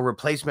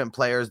 replacement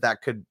players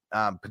that could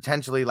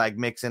potentially like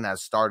mix in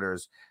as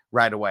starters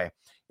right away.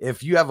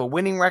 If you have a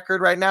winning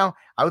record right now,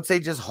 I would say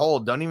just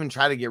hold. Don't even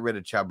try to get rid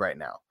of Chubb right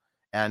now.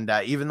 And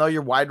even though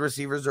your wide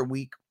receivers are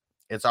weak,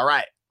 it's all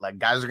right. Like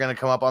guys are going to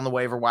come up on the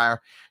waiver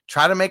wire.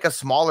 Try to make a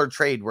smaller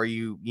trade where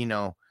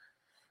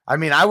I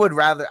mean, I would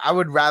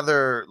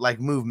rather like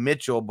move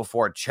Mitchell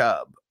before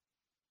Chubb,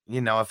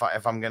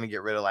 if I'm going to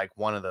get rid of like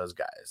one of those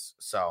guys.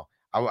 So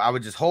I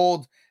would just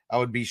hold. I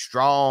would be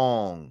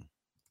strong.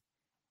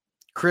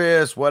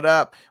 Chris, what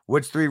up?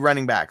 Which 3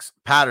 running backs?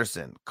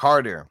 Patterson,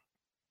 Carter,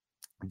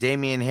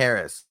 Damian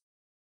Harris,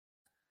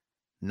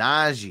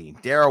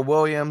 Najee, Darrell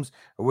Williams,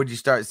 or would you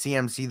start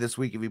CMC this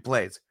week if he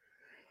plays?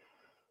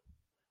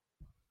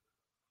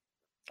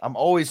 I'm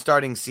always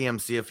starting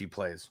CMC if he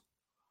plays.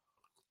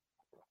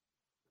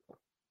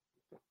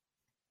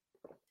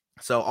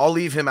 So I'll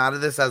leave him out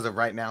of this as of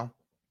right now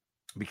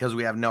because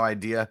we have no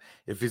idea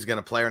if he's going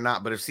to play or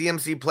not. But if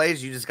CMC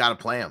plays, you just got to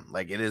play him.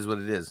 Like it is what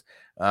it is.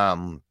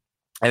 And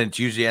it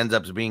usually ends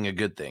up being a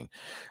good thing.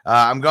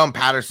 I'm going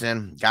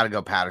Patterson. Got to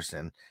go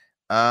Patterson.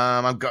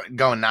 I'm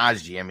going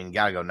Najee. I mean,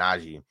 got to go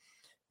Najee.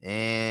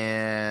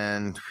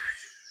 And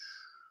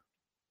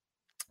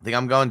I think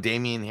I'm going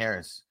Damian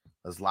Harris.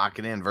 Let's lock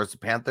it in. Versus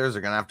Panthers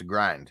are going to have to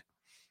grind.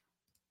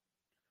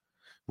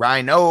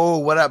 Ryan,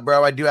 what up,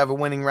 bro? I do have a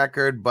winning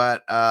record,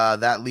 but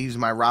that leaves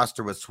my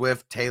roster with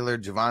Swift, Taylor,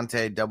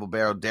 Javonte, Double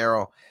Barrel,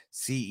 Darrell,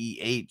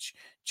 CEH,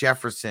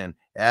 Jefferson,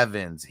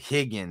 Evans,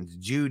 Higgins,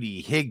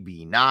 Judy,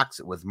 Higbee, Knox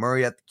with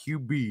Murray at the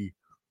QB.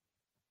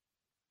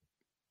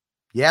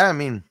 Yeah, I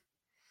mean,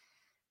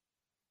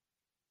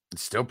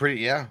 it's still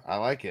pretty. Yeah, I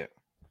like it.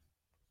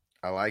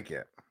 I like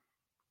it.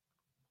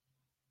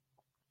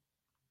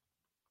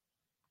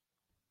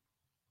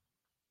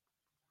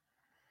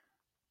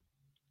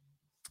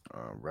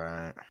 All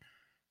right.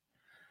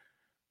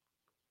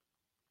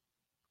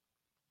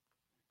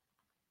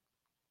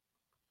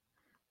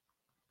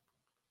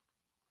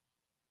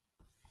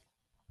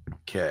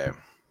 Okay.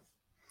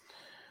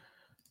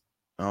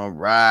 All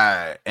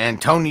right.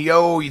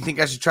 Antonio, you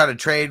think I should try to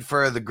trade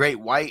for the Great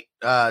White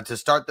to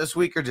start this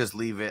week or just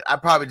leave it?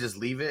 I'd probably just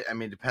leave it. I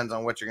mean, it depends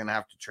on what you're going to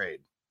have to trade.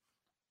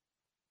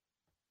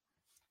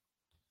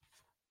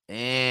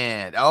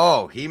 And,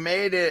 he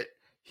made it.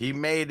 He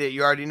made it.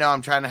 You already know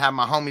I'm trying to have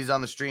my homies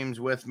on the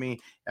streams with me.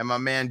 And my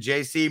man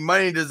JC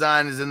Money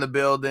Design is in the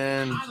building.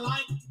 I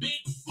like big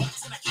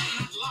butts and I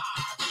cannot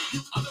lie. You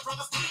other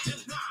brothers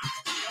can't deny.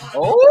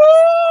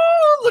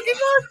 Oh, look at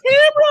that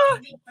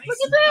camera. Look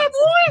at that,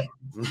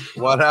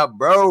 boy. What up,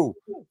 bro?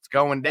 It's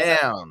going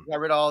down.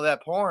 Got rid of all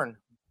that porn.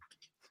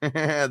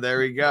 There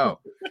we go.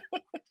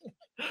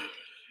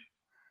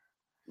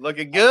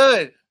 Looking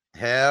good.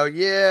 Hell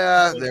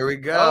yeah. There we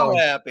go. So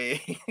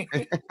happy.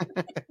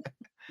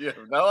 You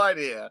have no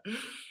idea.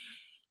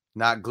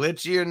 Not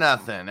glitchy or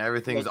nothing.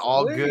 Everything's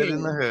all good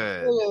in the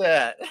hood. Look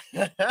at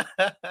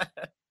that.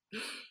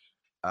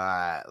 All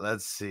right,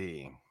 let's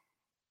see.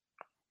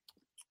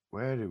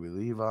 Where did we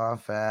leave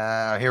off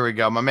at? Here we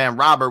go. My man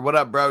Robert, what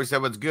up, bro? He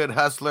said, what's good,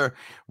 Hustler?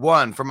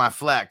 1 for my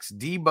flex.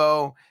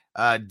 Debo,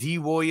 D.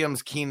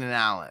 Williams, Keenan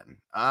Allen.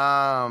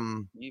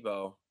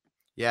 Debo.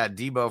 Yeah,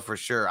 Debo for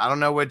sure. I don't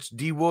know which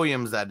D.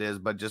 Williams that is,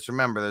 but just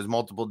remember there's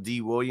multiple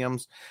D.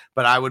 Williams.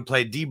 But I would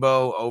play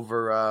Debo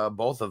over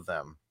both of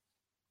them.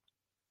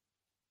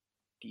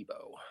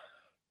 Debo.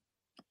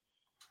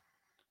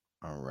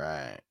 All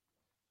right.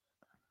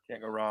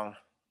 Can't go wrong.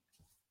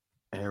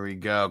 Here we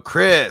go.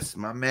 Chris,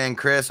 my man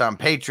Chris on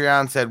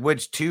Patreon said,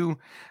 which 2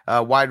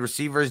 wide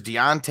receivers?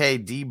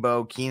 Deontay,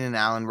 Debo, Keenan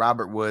Allen,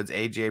 Robert Woods,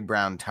 A.J.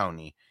 Brown,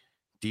 Tony.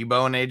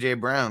 Debo and A.J.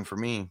 Brown for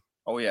me.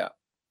 Oh, yeah.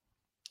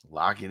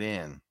 Lock it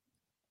in.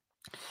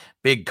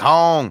 Big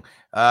Kong,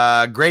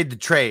 grade the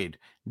trade.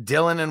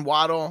 Dylan and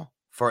Waddle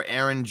for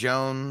Aaron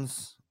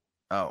Jones.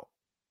 Oh.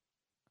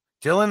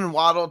 Dylan and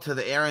Waddle to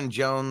the Aaron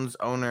Jones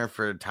owner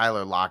for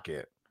Tyler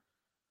Lockett.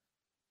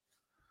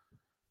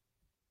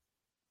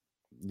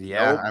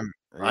 Yeah, nope.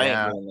 I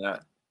ain't doing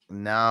that.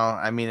 No,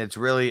 I mean, it's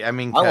really, I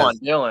mean, I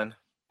want Dylan.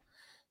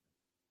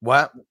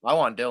 What? I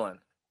want Dylan.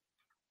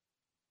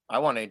 I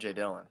want AJ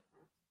Dillon.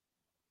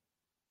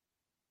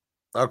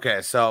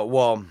 Okay, so,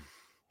 well,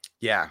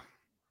 yeah.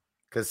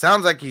 Because it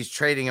sounds like he's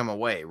trading him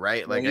away,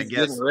 right? Like, he's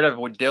getting rid of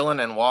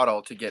Dylan and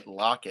Waddle to get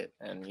Lockett.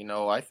 And, you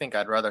know, I think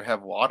I'd rather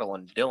have Waddle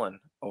and Dylan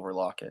over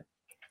Lockett.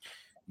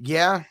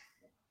 Yeah.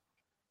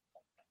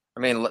 I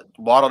mean,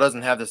 Waddle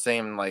doesn't have the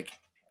same, like,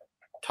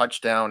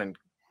 touchdown and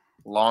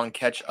long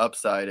catch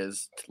upside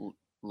as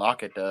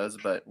Lockett does,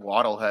 but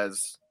Waddle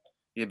has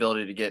the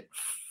ability to get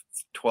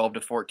 12 to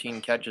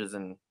 14 catches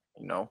and,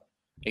 you know,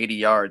 80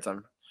 yards.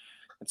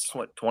 It's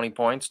what, 20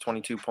 points,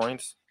 22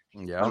 points.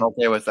 Yeah, I'm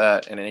okay with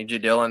that. And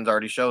AJ Dillon's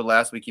already showed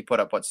last week he put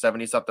up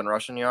 70 something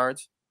rushing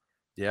yards.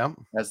 Yeah,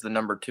 as the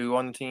number 2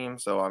 on the team.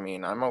 So I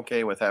mean, I'm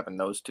okay with having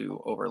those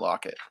 2 over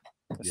Lockett,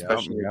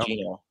 especially with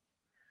Geno.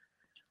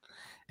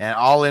 And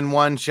all in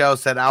one show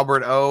said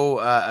Albert O,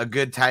 a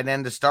good tight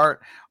end to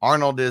start.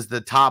 Arnold is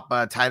the top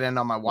tight end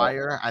on my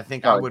wire. I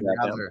think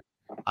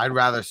I'd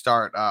rather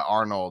start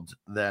Arnold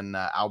than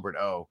Albert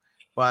O.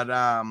 But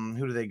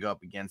who do they go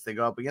up against? They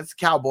go up against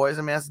the Cowboys.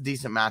 I mean, that's a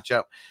decent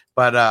matchup.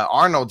 But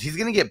Arnold, he's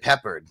going to get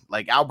peppered.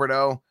 Like Albert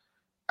O,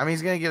 I mean,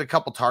 he's going to get a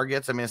couple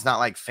targets. I mean, it's not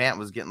like Fant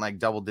was getting like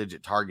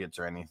double-digit targets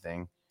or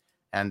anything.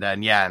 And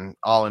then, yeah, and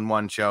all in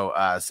one show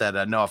said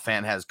Noah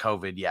Fant has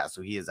COVID. Yeah,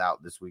 so he is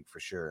out this week for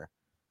sure.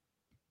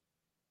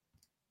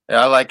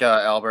 Yeah, I like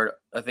Albert.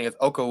 I think it's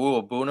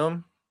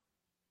Okawuabunam.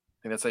 I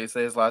think that's how you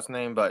say his last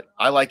name. But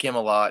I like him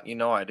a lot. You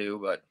know I do,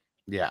 but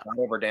yeah, not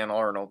over Dan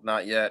Arnold.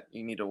 Not yet.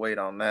 You need to wait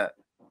on that.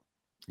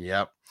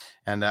 Yep.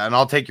 And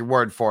I'll take your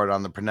word for it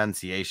on the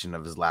pronunciation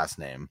of his last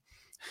name.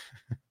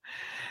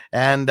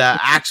 And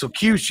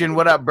Axelcution,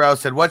 what up, bro?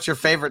 Said, what's your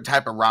favorite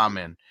type of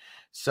ramen?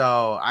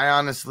 So I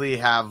honestly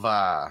have,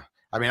 I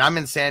mean, I'm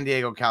in San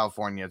Diego,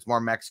 California. It's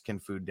more Mexican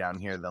food down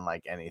here than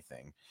like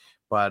anything.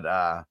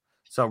 But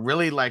so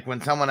really, like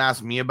when someone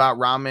asks me about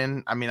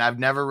ramen, I mean, I've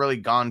never really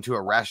gone to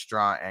a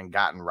restaurant and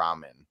gotten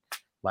ramen.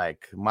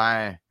 Like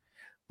my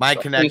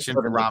connection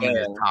to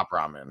ramen is Top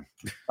Ramen.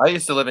 I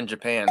used to live in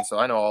Japan, so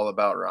I know all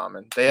about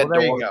ramen. They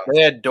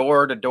had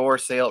door-to-door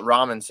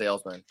ramen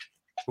salesmen.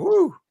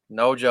 Ooh,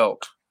 no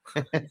joke.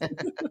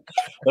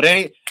 But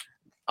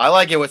I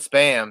like it with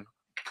Spam.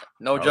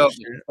 No joke.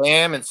 Sure.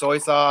 Spam and soy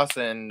sauce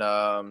and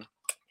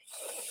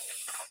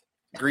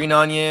green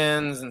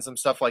onions and some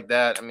stuff like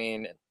that. I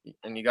mean,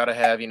 and you got to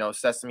have, you know,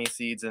 sesame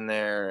seeds in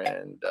there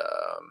and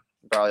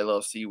probably a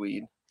little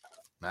seaweed.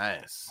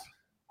 Nice.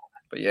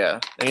 But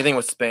yeah, anything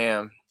with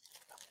Spam.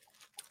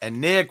 And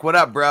Nick, what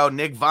up, bro?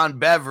 Nick Von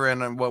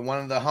Beveren, one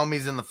of the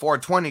homies in the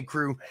 420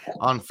 crew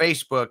on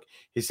Facebook.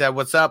 He said,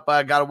 what's up?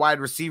 I got a wide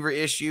receiver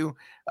issue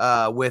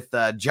with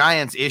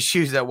Giants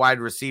issues at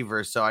wide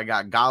receiver. So I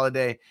got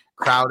Golladay,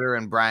 Crowder,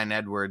 and Bryan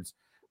Edwards.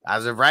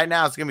 As of right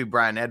now, it's going to be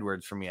Bryan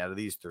Edwards for me out of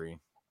these 3.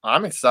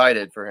 I'm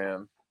excited for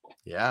him.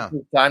 Yeah.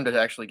 It's time to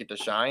actually get to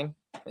shine.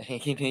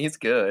 He's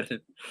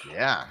good.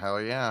 Yeah,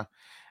 hell yeah.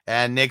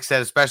 And Nick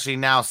said, especially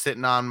now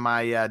sitting on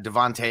my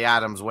Devontae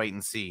Adams, wait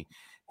and see.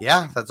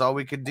 Yeah, that's all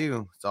we could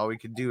do. That's all we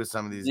could do with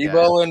some of these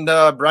Debo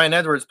and Bryan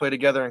Edwards played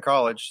together in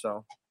college,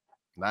 so.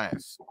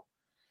 Nice.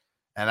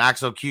 And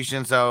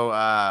Axelcution,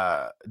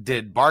 so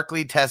did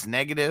Barkley test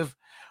negative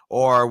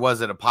or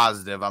was it a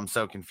positive? I'm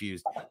so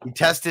confused. He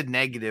tested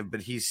negative,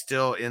 but he's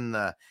still in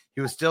the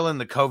he was still in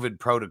the COVID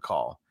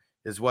protocol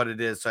is what it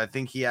is. So I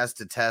think he has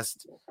to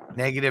test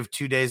negative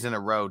 2 days in a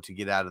row to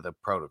get out of the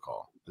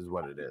protocol is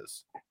what it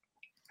is.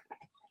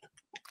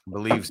 I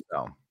believe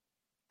so.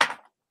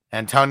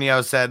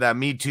 Antonio said,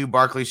 me too,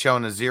 Barkley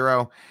showing a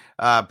 0,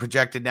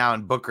 projected now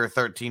in Booker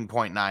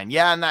 13.9.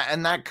 Yeah,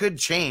 and that could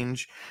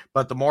change,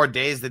 but the more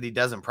days that he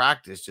doesn't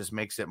practice just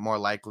makes it more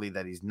likely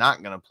that he's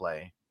not going to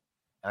play.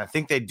 And I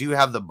think they do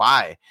have the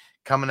bye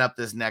coming up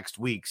this next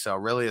week. So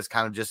really it's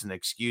kind of just an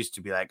excuse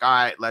to be like, all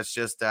right, let's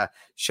just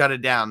shut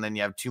it down. Then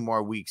you have 2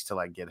 more weeks to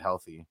like get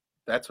healthy.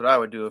 That's what I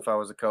would do if I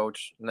was a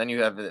coach. And then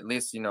you have at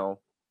least,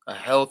 a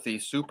healthy,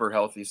 super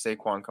healthy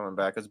Saquon coming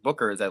back, because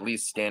Booker is at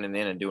least standing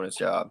in and doing his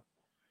job.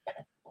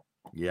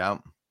 Yeah.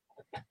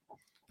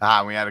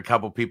 We had a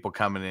couple people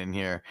coming in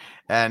here,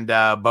 and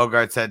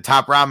Bogart said,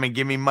 "Top Ramen,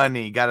 give me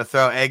money. Got to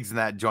throw eggs in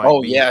that joint."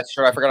 Oh yeah,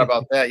 sure. I forgot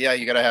about that. Yeah,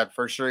 you gotta have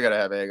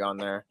egg on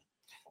there.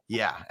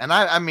 Yeah, and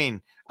I've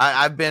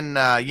been,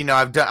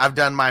 I've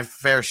done my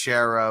fair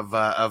share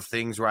of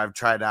things where I've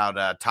tried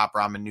out Top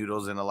Ramen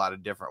noodles in a lot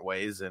of different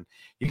ways, and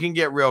you can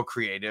get real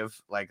creative,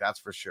 like that's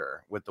for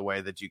sure, with the way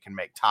that you can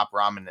make Top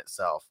Ramen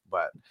itself.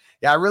 But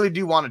yeah, I really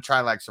do want to try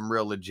like some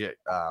real legit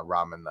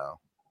ramen though.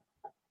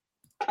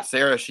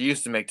 Sarah, she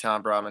used to make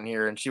Top Ramen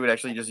here, and she would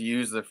actually just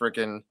use the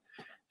freaking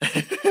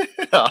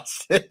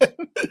Austin.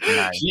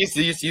 Nice.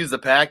 She used to use the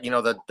pack,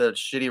 the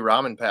shitty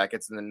ramen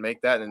packets, and then make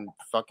that and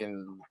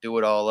fucking do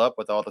it all up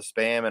with all the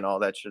Spam and all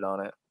that shit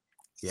on it.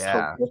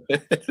 Yeah. So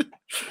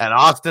and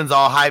Austin's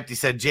all hyped. He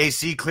said,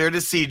 JC cleared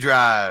his C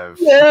drive.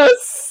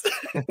 Yes.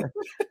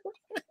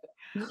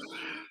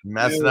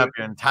 Messing up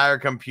your entire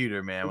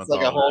computer, man. It's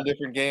like a whole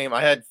different game. I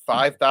had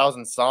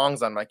 5,000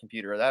 songs on my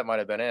computer. That might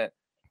have been it.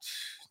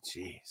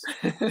 Jeez.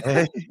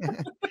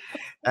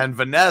 And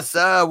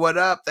Vanessa, what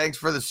up? Thanks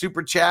for the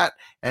super chat.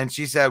 And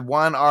she said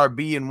 1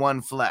 RB and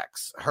 1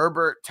 flex.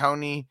 Herbert,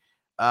 Tony,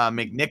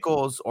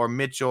 McNichols, or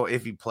Mitchell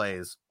if he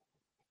plays.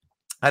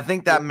 I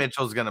think that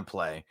Mitchell's gonna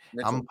play.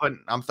 Mitchell.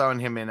 I'm throwing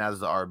him in as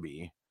the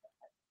RB.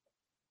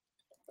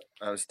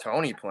 Was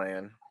Tony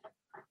playing?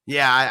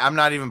 Yeah, I'm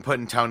not even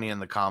putting Tony in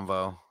the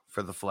convo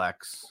for the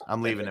flex.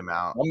 I'm leaving him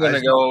out. I'm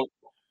gonna go.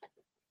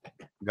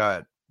 Go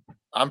ahead.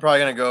 I'm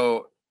probably gonna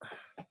go.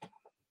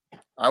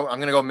 I'm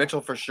going to go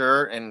Mitchell for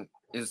sure. And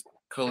is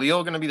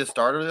Khalil going to be the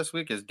starter this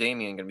week? Is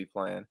Damian going to be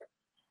playing?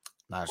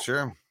 Not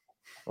sure.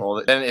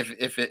 Well, then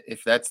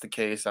if that's the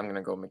case, I'm going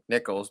to go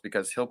McNichols,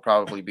 because he'll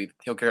probably get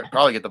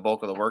the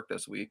bulk of the work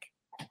this week.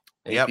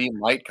 AP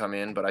might come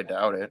in, but I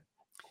doubt it.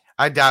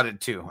 I doubt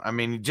it too. I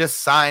mean, he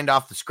just signed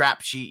off the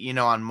scrap sheet,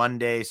 on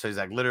Monday. So he's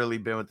like literally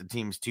been with the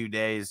teams 2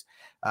 days.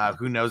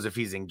 Who knows if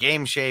he's in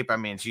game shape? I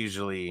mean, it's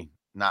usually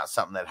not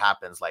something that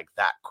happens like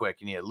that quick.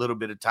 You need a little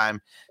bit of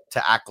time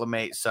to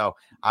acclimate. So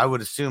I would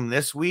assume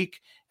this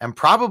week, and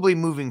probably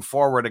moving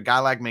forward, a guy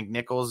like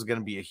McNichols is going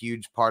to be a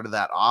huge part of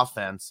that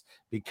offense,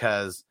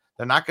 because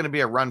they're not going to be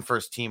a run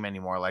first team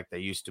anymore like they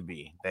used to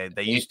be. They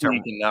used to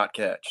not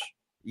catch.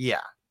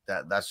 Yeah,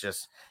 that's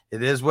just,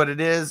 it is what it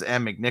is.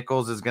 And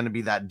McNichols is going to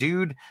be that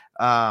dude.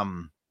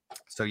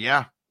 So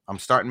yeah, I'm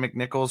starting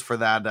McNichols for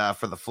that,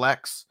 for the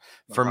flex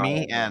for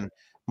me. And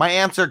my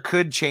answer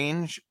could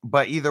change,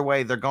 but either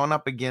way, they're going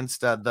up against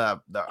the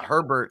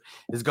Herbert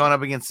is going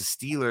up against the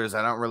Steelers.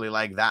 I don't really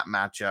like that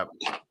matchup,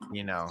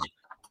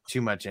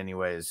 too much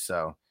anyways.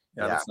 So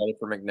yeah, I'm excited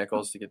for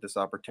McNichols to get this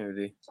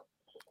opportunity.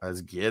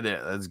 Let's get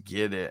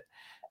it.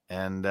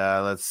 And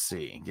let's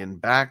see, getting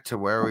back to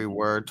where we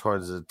were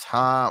towards the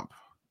top.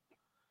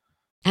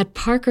 At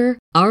Parker,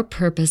 our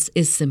purpose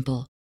is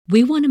simple.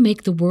 We want to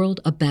make the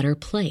world a better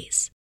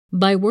place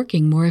by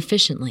working more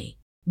efficiently,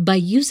 by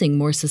using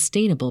more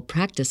sustainable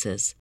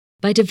practices,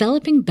 by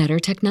developing better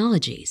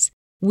technologies.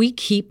 We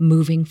keep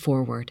moving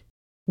forward.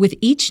 With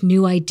each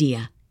new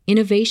idea,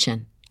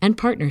 innovation, and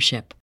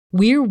partnership,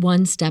 we're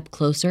one step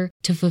closer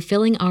to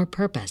fulfilling our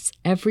purpose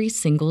every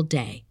single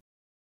day.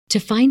 To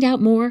find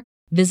out more,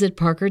 visit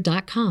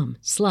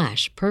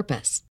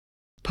parker.com/purpose.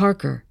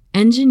 Parker,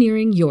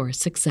 engineering your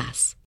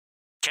success.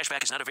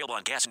 Cashback is not available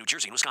on gas in New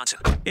Jersey and Wisconsin.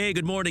 Hey,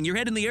 good morning. You're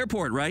heading to the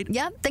airport, right?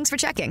 Yep, thanks for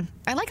checking.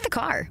 I like the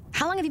car.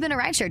 How long have you been a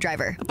rideshare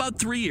driver? About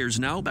 3 years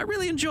now. I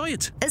really enjoy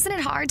it. Isn't it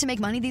hard to make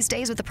money these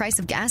days with the price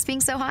of gas being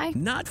so high?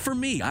 Not for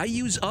me. I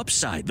use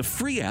Upside, the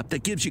free app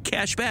that gives you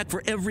cash back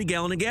for every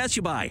gallon of gas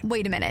you buy.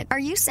 Wait a minute. Are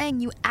you saying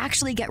you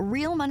actually get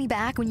real money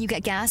back when you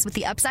get gas with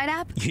the Upside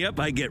app? Yep,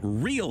 I get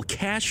real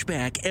cash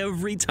back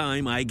every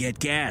time I get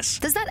gas.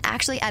 Does that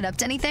actually add up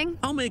to anything?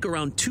 I'll make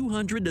around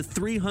 $200 to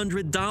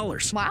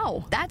 $300.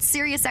 Wow, that's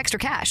serious extra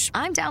cash.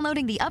 I'm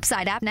downloading the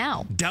Upside app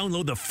now.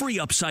 Download the free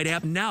Upside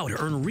app now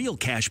to earn real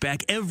cash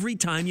back every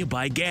time you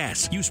buy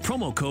gas. Use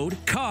promo code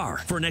CAR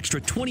for an extra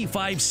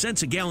 25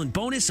 cents a gallon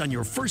bonus on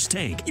your first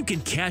tank. You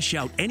can cash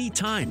out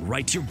anytime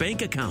right to your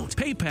bank account,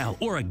 PayPal,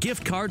 or a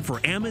gift card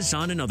for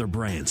Amazon and other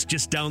brands.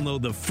 Just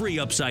download the free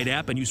Upside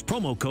app and use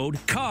promo code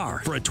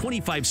CAR for a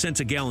 25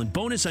 cents a gallon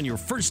bonus on your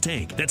first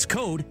tank. That's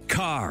code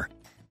CAR.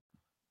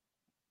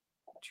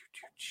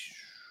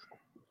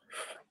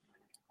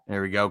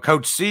 There we go.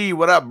 Coach C,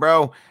 what up,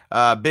 bro?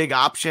 big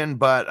option,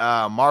 but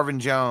Marvin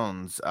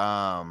Jones,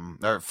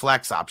 or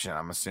flex option,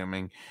 I'm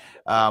assuming.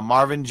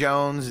 Marvin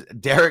Jones,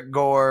 Derek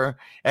Gore,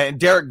 and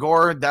Derek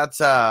Gore, that's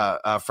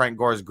Frank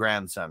Gore's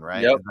grandson,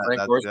 right? Yep,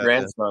 Frank Gore's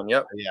grandson.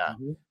 Yep. Yeah.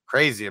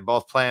 Crazy.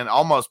 Both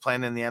almost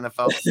playing in the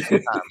NFL at the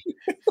same time.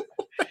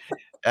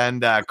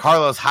 And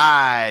Carlos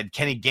Hyde,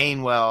 Kenny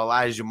Gainwell,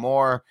 Elijah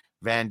Moore,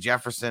 Van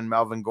Jefferson,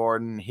 Melvin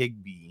Gordon,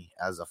 Higbee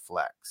as a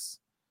flex.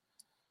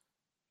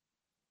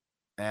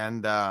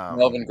 And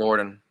Melvin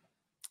Gordon.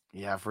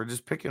 Yeah, if we're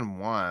just picking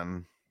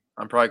one,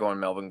 I'm probably going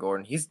Melvin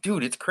Gordon.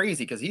 It's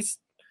crazy because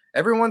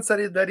everyone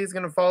said that he's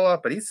going to fall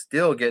off, but he's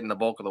still getting the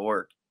bulk of the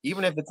work.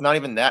 Even if it's not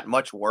even that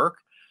much work,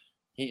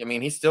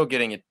 he's still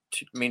getting it.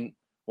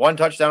 One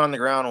touchdown on the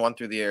ground, one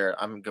through the air.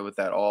 I'm good with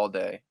that all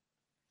day.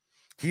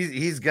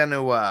 He's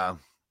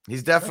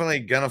definitely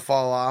gonna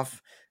fall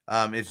off.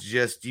 It's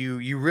just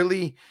you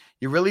really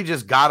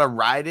just gotta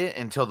ride it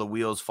until the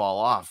wheels fall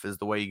off is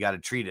the way you got to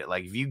treat it.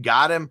 Like if you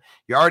got him,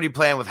 you're already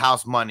playing with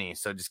house money,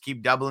 so just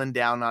keep doubling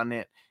down on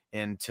it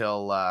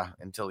until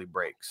he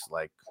breaks.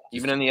 Like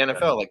even in the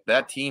NFL, like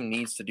that team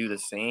needs to do the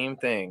same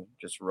thing.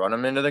 Just run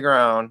him into the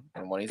ground,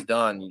 and when he's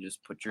done, you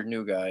just put your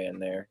new guy in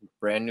there,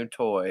 brand new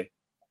toy.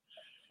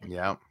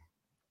 Yeah.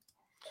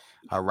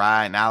 All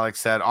right. And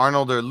Alex said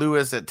Arnold or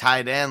Lewis at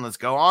tight end. Let's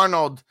go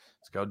Arnold.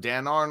 Let's go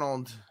Dan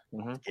Arnold.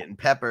 Getting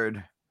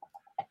peppered.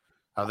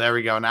 Oh, there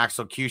we go. An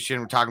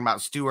execution. We're talking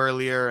about Stu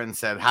earlier and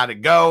said, how'd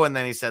it go? And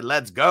then he said,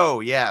 let's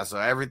go. Yeah. So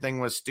everything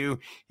was Stu.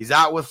 He's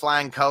out with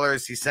flying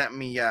colors. He sent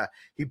me,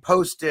 he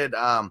posted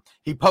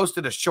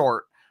a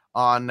short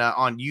on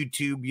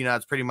YouTube.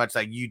 It's pretty much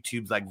like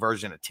YouTube's like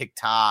version of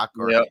TikTok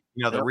or,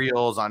 the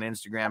reels on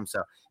Instagram.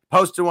 So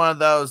posted one of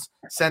those,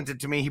 sent it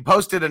to me. He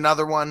posted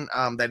another one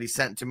that he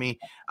sent to me.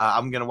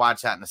 I'm going to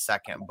watch that in a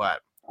second. But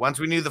once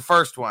we knew the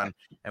first one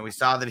and we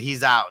saw that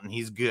he's out and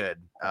he's good,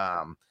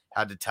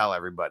 had to tell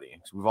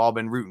everybody. So we've all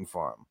been rooting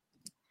for him.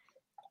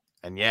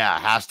 And yeah,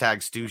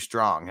 hashtag Stu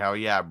Strong. Hell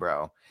yeah,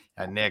 bro.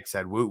 And Nick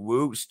said, woot,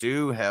 woot,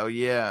 Stu. Hell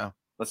yeah.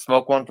 Let's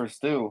smoke one for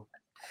Stu.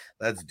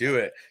 Let's do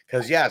it.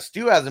 Because, yeah,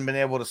 Stu hasn't been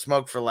able to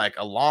smoke for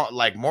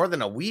more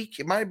than a week.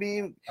 It might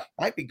be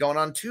going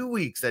on 2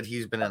 weeks that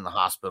he's been in the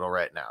hospital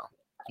right now.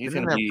 He's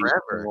going to be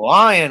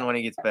lying when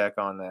he gets back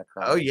on that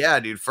crowd. Oh, yeah,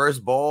 dude.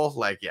 First bowl,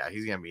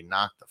 he's going to be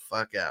knocked the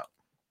fuck out.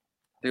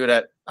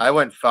 Dude, I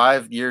went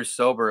 5 years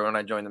sober when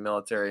I joined the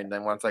military. And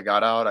then once I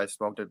got out, I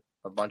smoked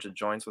a bunch of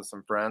joints with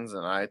some friends.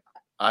 And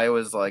I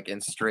was like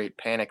in straight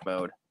panic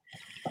mode.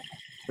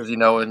 Because,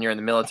 when you're in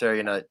the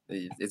military,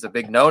 it's a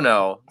big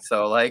no-no.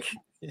 So,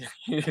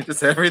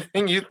 just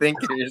everything you think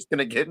you're just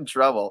gonna get in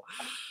trouble.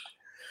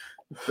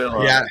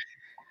 Yeah,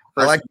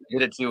 first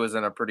did it too was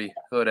in a pretty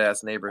hood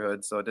ass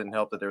neighborhood, so it didn't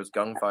help that there was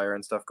gunfire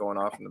and stuff going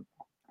off in the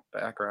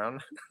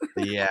background.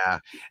 Yeah,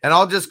 and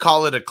I'll just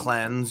call it a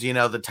cleanse.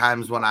 The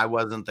times when I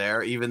wasn't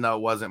there, even though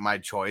it wasn't my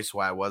choice,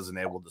 why I wasn't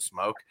able to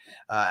smoke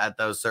at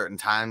those certain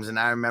times. And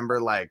I remember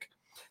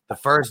the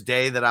first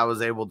day that I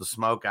was able to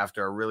smoke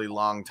after a really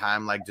long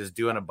time, just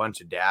doing a bunch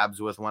of dabs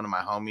with one of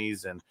my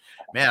homies. And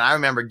man, I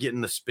remember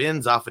getting the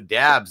spins off of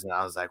dabs and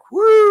I was like,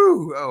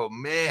 whoo, oh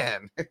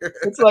man.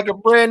 It's like a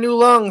brand new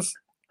lungs.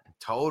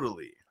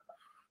 Totally.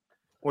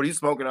 What are you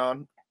smoking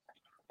on?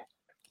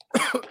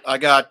 I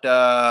got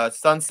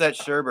Sunset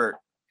Sherbet.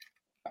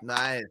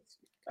 Nice.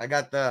 I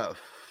got the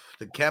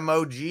Chem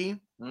OG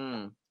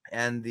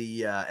and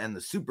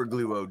the Super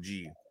Glue OG.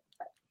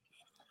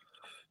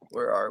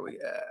 Where are we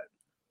at?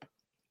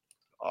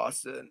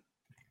 Austin.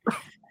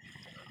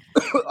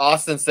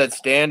 Austin said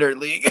standard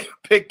league.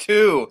 Pick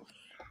 2.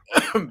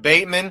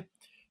 Bateman,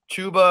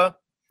 Chuba,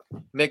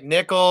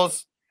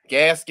 McNichols,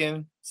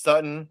 Gaskin,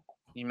 Sutton,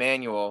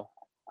 Emmanuel.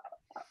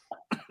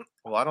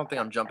 Well, I don't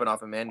think I'm jumping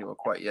off Emmanuel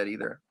quite yet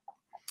either.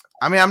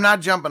 I mean, I'm not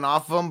jumping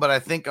off of him, but I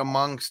think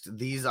amongst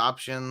these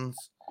options,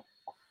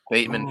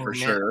 Bateman for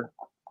sure.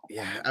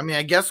 Yeah, I mean,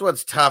 I guess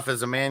what's tough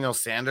is Emmanuel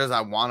Sanders. I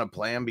want to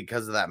play him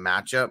because of that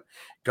matchup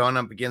going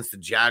up against the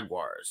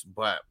Jaguars,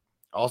 but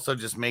also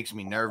just makes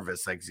me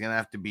nervous. He's gonna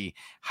have to be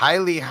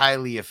highly,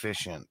 highly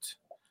efficient.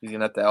 He's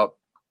gonna have to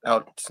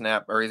out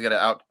snap, or he's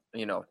gonna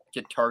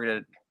get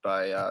targeted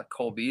by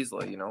Cole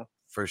Beasley.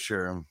 For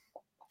sure.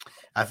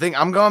 I think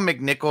I'm going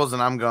McNichols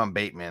and I'm going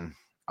Bateman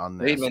on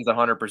this. Bateman's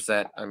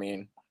 100%. I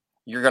mean,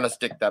 you're gonna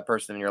stick that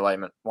person in your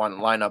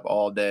lineup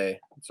all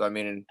day. So I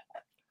mean,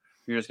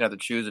 you're just gonna have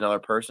to choose another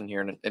person here,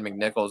 and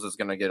McNichols is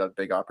gonna get a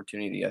big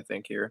opportunity, I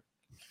think, here.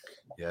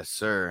 Yes,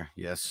 sir.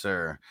 Yes,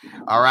 sir.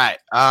 All right.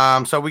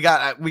 So we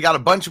got a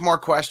bunch more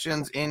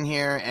questions in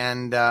here,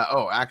 and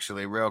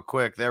actually, real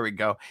quick, there we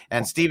go.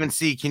 And Stephen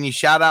C, can you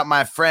shout out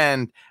my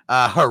friend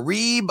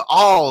Harib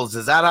Alls?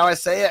 Is that how I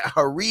say it?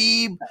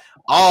 Harib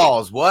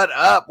Alls. What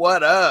up?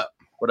 What up?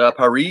 What up,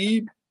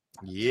 Harib?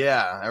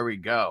 Yeah, there we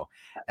go.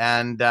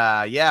 And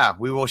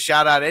we will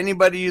shout out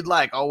anybody you'd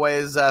like.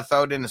 Always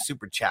throw it in a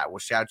super chat. We'll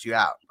shout you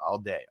out all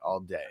day,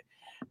 all day.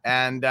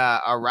 And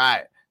all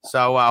right.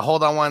 So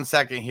hold on one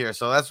second here.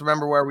 So let's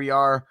remember where we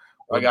are.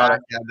 I got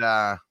it.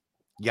 At,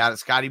 You got it,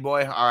 Scotty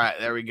boy? All right,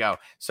 there we go.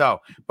 So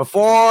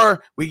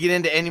before we get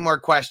into any more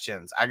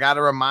questions, I got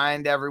to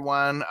remind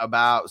everyone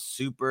about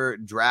Super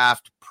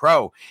Draft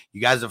Pro. You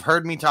guys have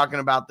heard me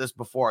talking about this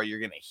before. You're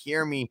going to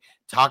hear me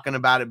talking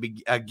about it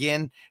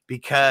again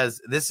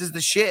because this is the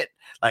shit.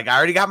 Like, I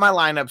already got my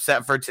lineup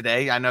set for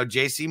today. I know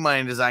JC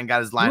Money Design got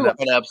his lineup.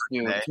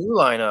 Two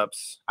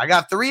lineups. I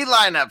got 3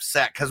 lineups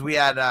set because we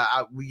had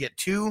we get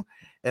 2,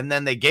 and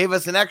then they gave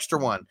us an extra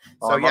one.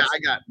 So I must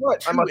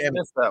have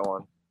missed that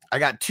one. I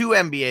got 2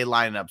 NBA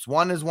lineups.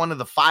 One is one of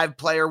the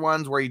 5-player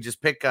ones where you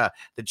just pick the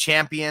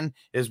champion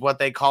is what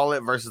they call it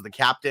versus the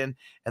captain.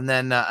 And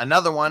then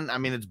another one, I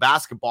mean, it's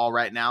basketball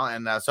right now.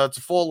 And so it's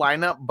a full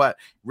lineup, but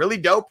really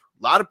dope.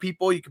 A lot of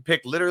people. You can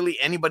pick literally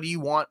anybody you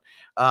want.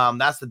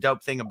 That's the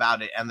dope thing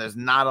about it. And there's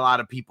not a lot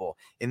of people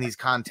in these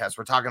contests.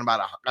 We're talking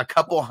about a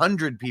couple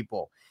hundred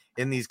people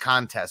in these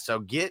contests. So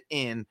get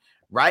in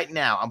right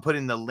now. I'm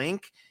putting the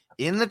link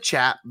in the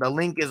chat. The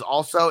link is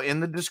also in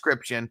the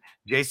description.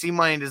 JC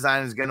Money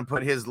Design is going to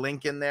put his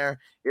link in there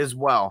as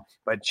well.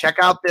 But check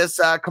out this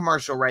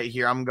commercial right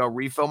here. I'm going to go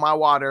refill my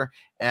water.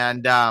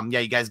 And yeah,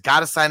 you guys got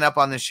to sign up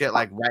on this shit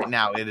like right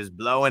now. It is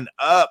blowing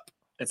up.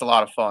 It's a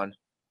lot of fun.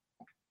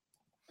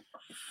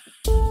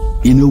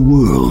 In a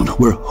world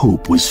where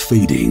hope was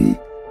fading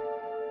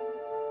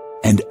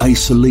and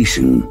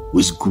isolation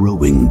was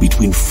growing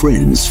between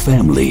friends,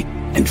 family,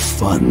 and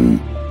fun,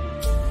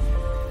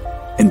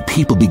 and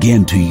people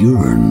began to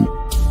yearn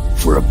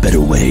for a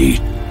better way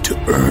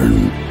to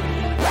earn.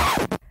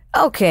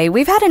 Okay,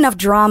 we've had enough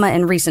drama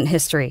in recent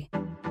history.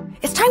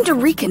 It's time to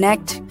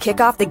reconnect, kick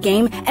off the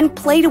game, and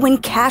play to win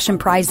cash and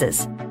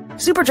prizes.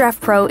 SuperDraft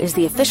Pro is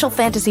the official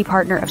fantasy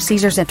partner of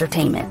Caesars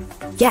Entertainment.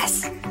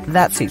 Yes,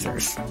 that's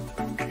Caesars.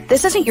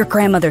 This isn't your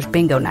grandmother's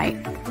bingo night.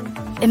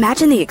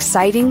 Imagine the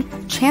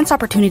exciting chance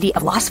opportunity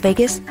of Las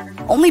Vegas,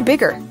 only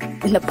bigger,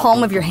 in the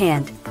palm of your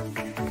hand.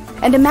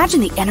 And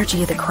imagine the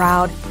energy of the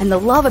crowd and the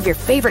love of your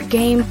favorite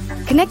game,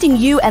 connecting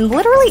you and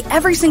literally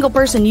every single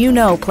person you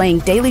know playing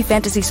daily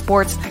fantasy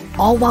sports,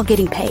 all while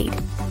getting paid.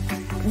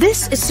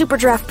 This is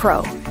SuperDraft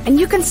Pro, and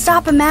you can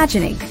stop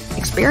imagining.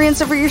 Experience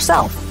it for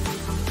yourself.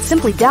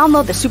 Simply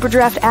download the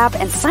SuperDraft app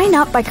and sign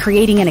up by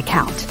creating an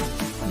account.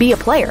 Be a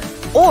player,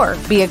 or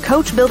be a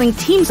coach building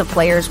teams of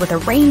players with a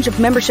range of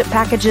membership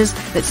packages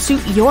that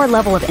suit your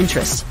level of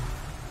interest.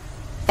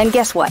 And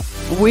guess what?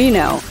 We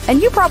know,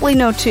 and you probably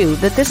know too,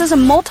 that this is a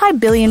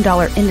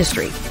multi-billion-dollar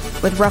industry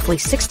with roughly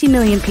 60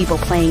 million people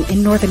playing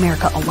in North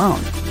America alone.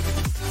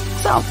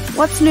 So,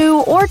 what's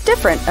new or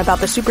different about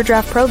the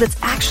SuperDraft Pro that's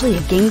actually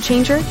a game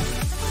changer?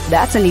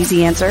 That's an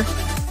easy answer.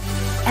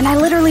 And I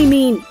literally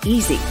mean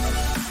easy.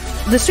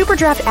 The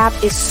SuperDraft app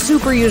is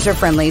super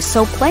user-friendly,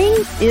 so playing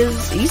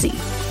is easy.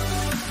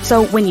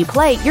 So when you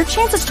play, your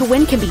chances to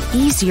win can be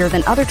easier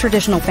than other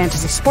traditional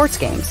fantasy sports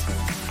games.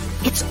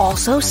 It's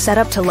also set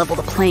up to level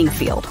the playing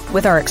field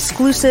with our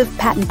exclusive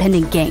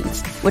patent-pending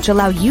games, which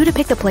allow you to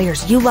pick the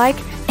players you like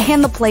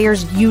and the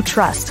players you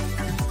trust.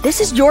 This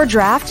is your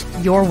draft,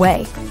 your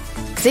way.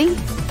 See?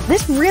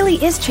 This really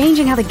is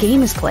changing how the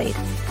game is played.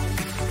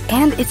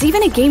 And it's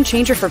even a game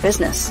changer for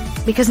business,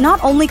 because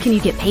not only can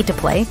you get paid to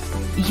play,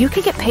 you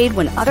can get paid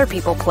when other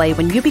people play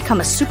when you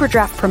become a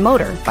SuperDraft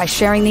promoter by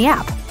sharing the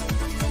app.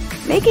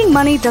 Making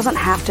money doesn't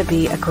have to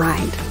be a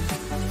grind.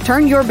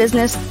 Turn your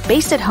business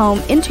based at home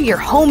into your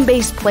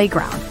home-based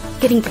playground,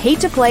 getting paid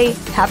to play,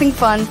 having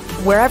fun,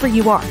 wherever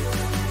you are.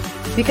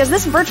 Because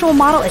this virtual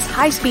model is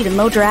high speed and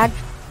low drag,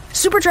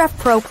 SuperDraft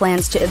Pro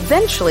plans to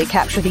eventually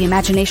capture the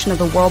imagination of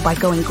the world by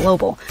going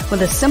global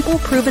with a simple,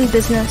 proven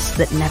business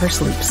that never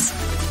sleeps.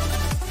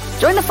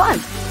 Join the fun.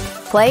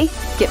 Play,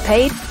 get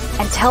paid,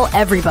 and tell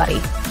everybody.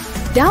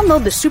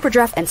 Download the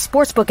SuperDraft and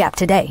Sportsbook app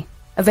today.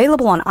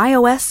 Available on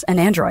iOS and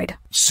Android.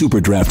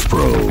 SuperDraft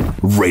Pro,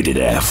 rated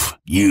F,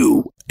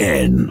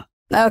 UN.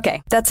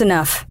 Okay, that's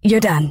enough. You're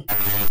done.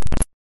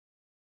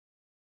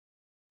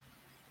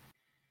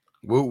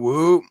 Woo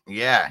woo.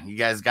 Yeah, you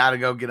guys got to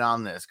go get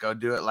on this. Go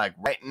do it like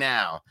right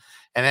now.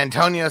 And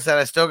Antonio said,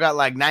 I still got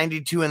like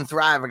 92 and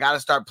Thrive. I got to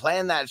start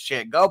playing that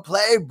shit. Go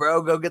play,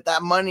 bro. Go get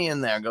that money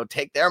in there. Go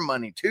take their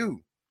money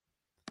too.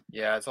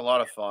 Yeah, it's a lot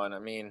of fun. I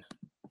mean,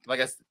 like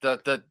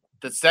the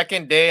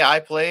second day I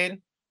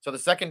played. So the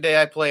second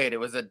day I played, it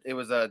was those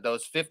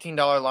 $15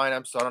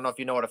 lineups. So I don't know if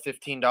you know what a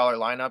 $15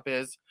 lineup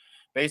is.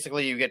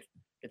 Basically,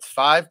 it's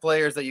 5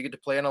 players that you get to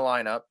play in a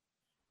lineup,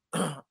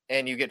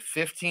 and you get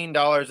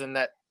 $15 in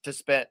that to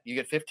spend. You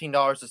get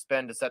 $15 to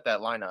spend to set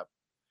that lineup.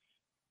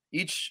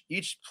 Each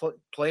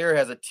player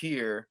has a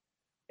tier,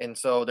 and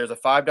so there's a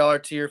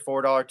 $5 tier,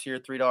 $4 tier,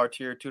 $3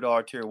 tier,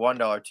 $2 tier,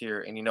 $1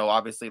 tier, and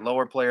obviously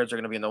lower players are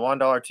going to be in the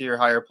 $1 tier.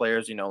 Higher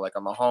players, like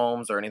a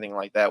Mahomes or anything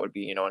like that would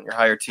be in your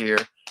higher tier.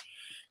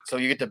 So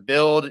you get to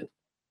build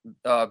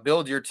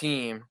your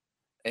team,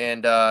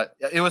 and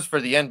it was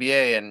for the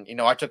NBA,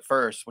 and I took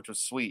first, which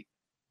was sweet.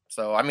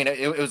 So I mean,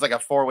 it was like a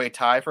 4-way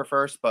tie for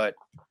first, but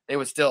it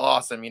was still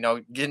awesome,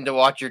 getting to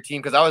watch your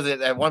team, because I was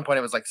at one point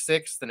it was like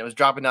 6th, and it was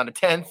dropping down to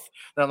 10th,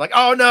 and I'm like,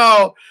 oh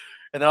no,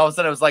 And then all of a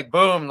sudden it was like,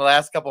 boom, the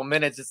last couple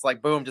minutes, just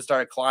like, boom, just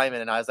started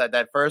climbing. And I was at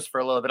that first for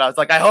a little bit. I was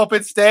like, I hope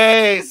it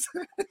stays.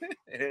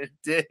 It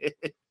did.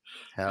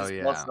 Hell It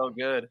yeah. felt so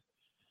good.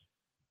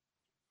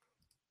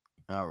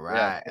 All right.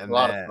 Yeah, And a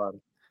lot then- of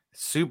fun.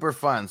 Super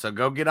fun. So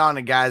go get on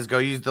it, guys. Go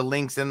use the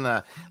links in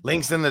the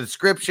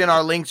description.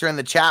 Our links are in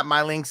the chat.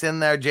 My link's in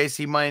there.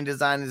 JC Money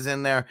Design is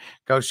in there.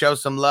 Go show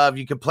some love.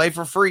 You can play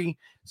for free.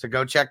 So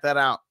go check that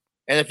out.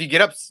 And if you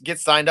get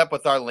signed up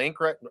with our link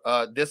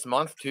this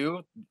month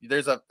too,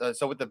 there's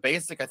so with the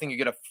basic, I think you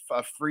get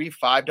a free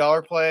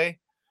 $5 play.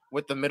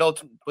 With the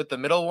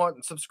middle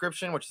one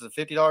subscription, which is a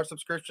 $50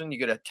 subscription, you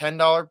get a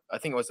 $10. I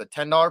think it was a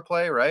 $10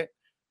 play, right?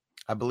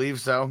 I believe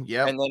so.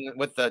 Yeah. And then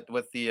with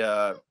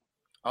the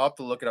I'll have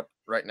to look it up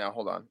right now.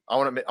 Hold on. I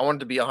want it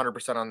to be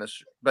 100% on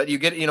this, but you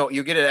get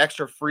an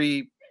extra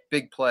free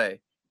big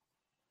play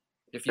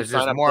if you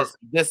sign up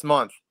this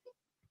month.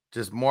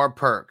 Just more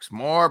perks.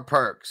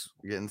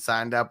 You're getting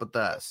signed up with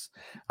us.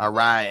 All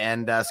right.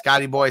 And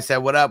Scotty Boy said,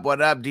 what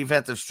up?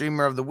 Defensive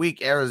streamer of the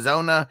week,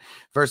 Arizona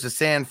versus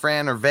San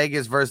Fran or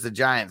Vegas versus the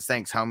Giants.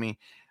 Thanks, homie.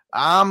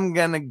 I'm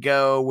going to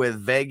go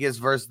with Vegas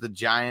versus the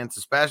Giants,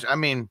 especially. I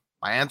mean,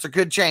 my answer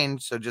could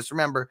change, so just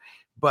remember.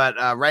 But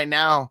right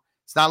now,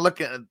 it's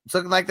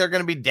looking like they're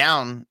going to be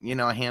down,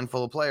 a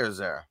handful of players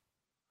there.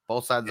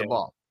 Both sides of the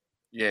ball.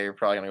 Yeah, you're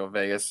probably going to go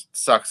Vegas. It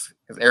sucks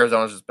because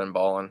Arizona's just been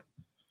balling.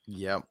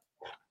 Yep.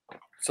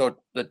 So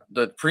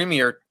the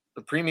premium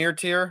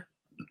tier,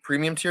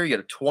 you get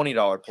a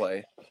 $20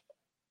 play.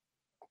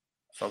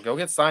 So go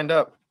get signed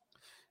up.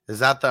 Is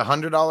that the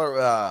 $100?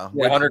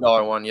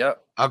 $100 one.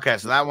 Yep. Okay,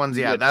 so that one's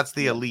that's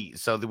the elite.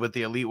 So with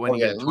the elite one, you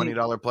get a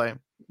 $20 play.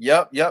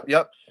 Yep.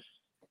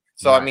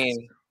 So Nice. I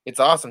mean, it's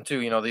awesome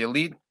too. The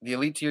elite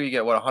tier, you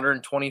get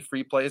 120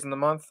 free plays in the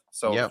month.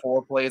 So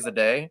 4 plays a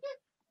day.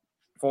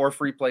 4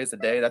 free plays a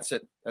day. That's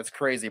it. That's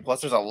crazy.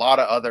 Plus, there's a lot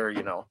of other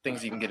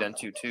things you can get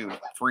into too.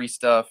 Free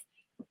stuff.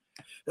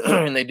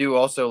 And they do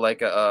also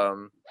like a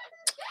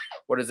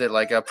they'll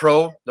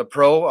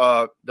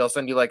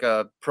send you like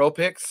a pro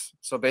picks.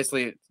 So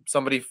basically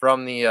somebody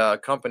from the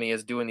company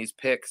is doing these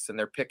picks and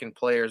they're picking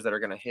players that are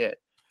going to hit.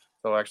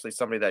 So actually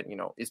somebody that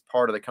is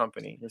part of the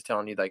company is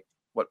telling you like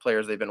what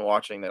players they've been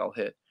watching that'll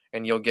hit,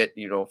 and you'll get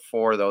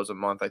 4 of those a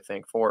month. I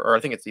think 4, or I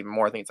think it's even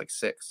more. I think it's like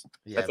 6.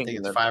 Yeah, I think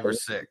it's 5 or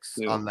 6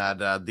 on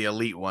that the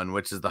elite one,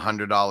 which is the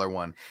 $100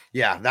 one.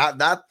 Yeah,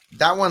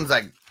 that one's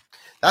like,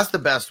 that's the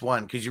best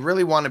one because you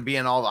really want to be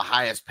in all the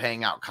highest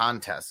paying out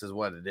contests is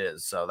what it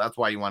is. So that's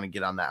why you want to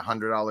get on that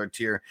 $100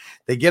 tier.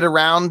 They get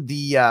around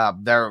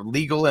they're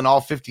legal in all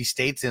 50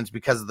 states, and it's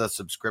because of the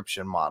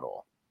subscription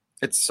model.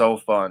 It's so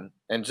fun.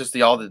 And just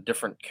all the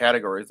different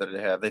categories that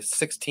they have. They have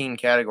 16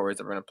 categories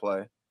that we're going to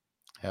play.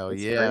 Hell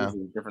it's yeah.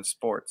 Crazy, different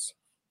sports.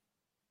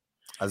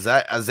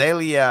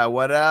 Azalea,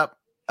 what up?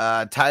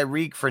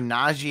 Tyreek for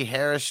Najee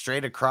Harris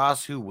straight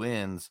across. Who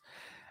wins?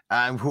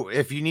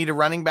 If you need a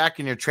running back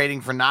and you're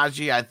trading for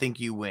Najee, I think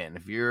you win.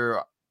 If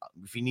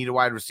you need a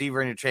wide receiver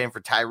and you're trading for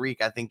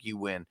Tyreek, I think you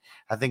win.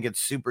 I think it's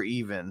super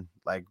even,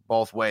 like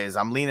both ways.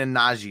 I'm leaning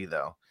Najee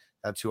though.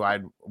 That's who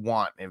I'd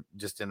want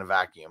just in a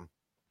vacuum.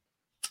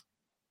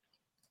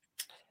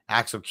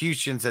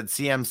 Execution said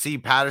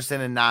CMC, Patterson,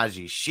 and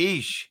Najee.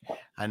 Sheesh.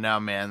 I know,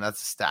 man. That's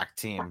a stacked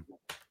team.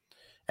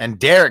 And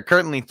Derek,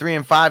 currently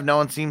 3-5. No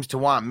one seems to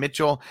want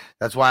Mitchell.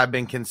 That's why I've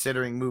been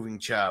considering moving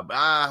Chubb.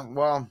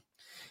 Well,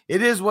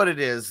 it is what it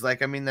is.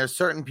 Like, I mean, there's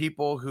certain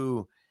people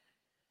who,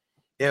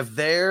 if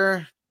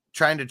they're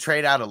trying to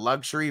trade out of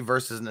luxury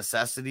versus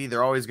necessity,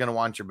 they're always going to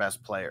want your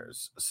best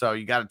players. So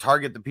you got to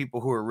target the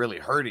people who are really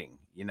hurting,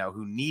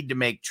 who need to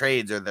make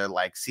trades or their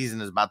like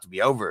season is about to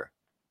be over.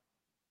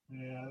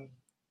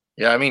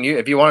 Yeah, I mean,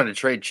 if you wanted to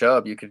trade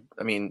Chubb, you could.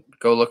 I mean,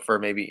 go look for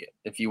maybe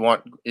if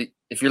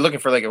you're looking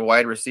for like a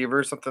wide receiver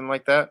or something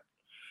like that,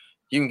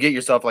 you can get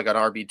yourself like an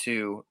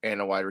RB2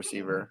 and a wide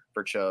receiver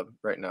for Chubb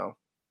right now.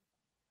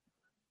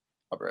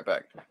 I'll be right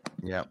back.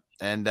 Yeah,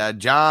 and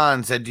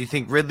John said, "Do you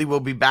think Ridley will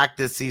be back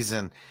this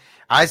season?"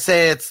 I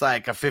say it's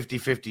like a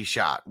 50-50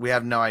 shot. We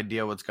have no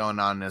idea what's going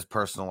on in his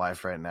personal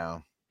life right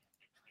now.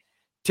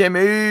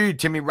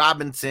 Timmy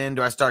Robinson.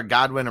 Do I start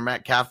Godwin or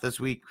Metcalf this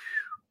week?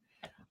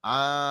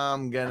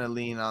 I'm going to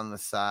lean on the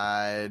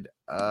side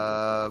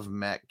of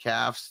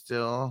Metcalf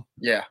still.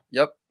 Yeah.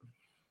 Yep.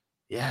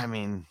 Yeah, I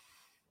mean,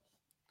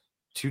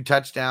 2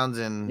 touchdowns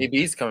and maybe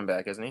he's coming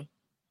back, isn't he?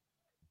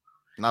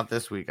 Not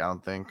this week, I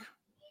don't think.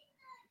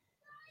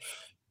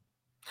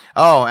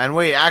 Oh, and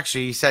wait,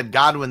 actually, he said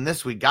Godwin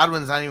this week.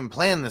 Godwin's not even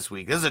playing this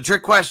week. This is a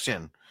trick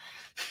question.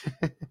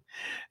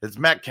 It's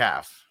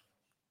Metcalf.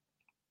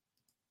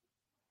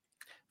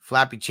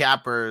 Flappy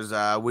Chappers,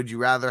 would you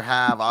rather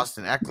have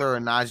Austin Eckler or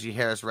Najee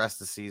Harris rest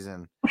the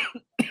season?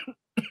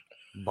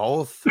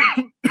 Both.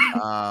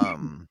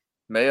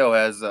 Mayo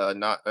has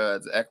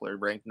Eckler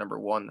ranked number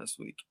 1 this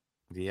week.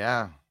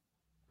 Yeah.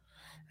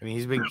 I mean,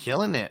 he's been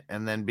killing it,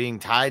 and then being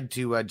tied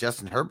to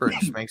Justin Herbert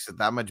just makes it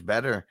that much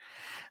better.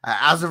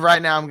 As of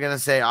right now, I'm going to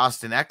say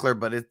Austin Eckler,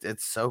 but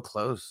it's so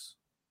close.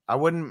 I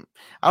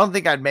don't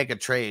think I'd make a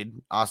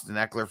trade Austin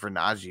Eckler for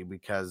Najee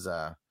because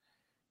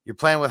You're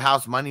playing with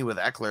house money with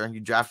Eckler. You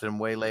drafted him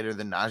way later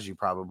than Najee,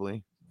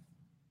 probably.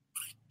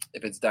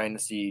 If it's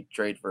dynasty,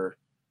 trade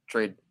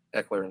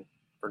Eckler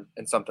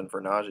and something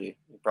for Najee.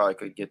 You probably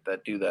could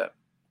do that.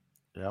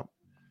 Yep.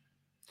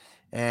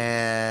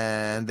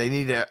 And they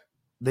need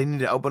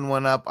to open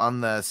one up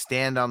on the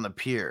stand on the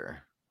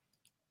pier.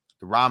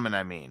 The ramen,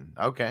 I mean.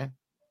 Okay.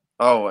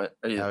 Oh,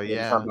 are you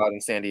talking about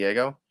in San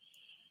Diego?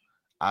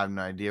 I have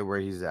no idea where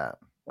he's at.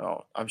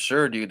 Oh, I'm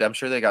sure, dude. I'm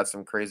sure they got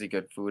some crazy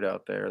good food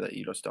out there that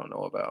you just don't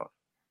know about.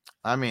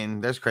 I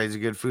mean, there's crazy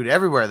good food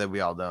everywhere that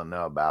we all don't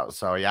know about.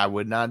 So, yeah, I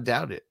would not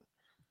doubt it.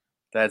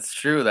 That's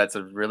true. That's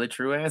a really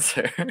true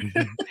answer.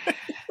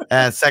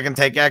 And Second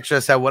Take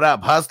Extra said, what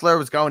up? Hustler,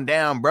 what's going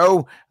down,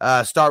 bro?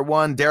 Start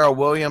one, Darrell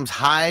Williams,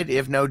 Hyde,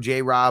 if no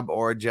J-Rob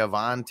or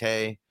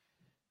Javonte.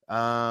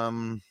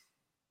 As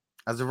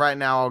of right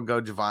now, I'll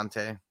go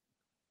Javonte.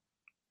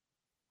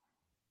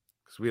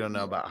 Because we don't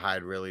know about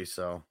Hyde, really,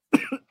 so.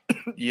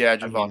 Yeah,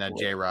 Javonte.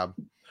 J-Rob.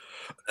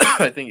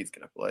 I think he's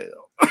going to play,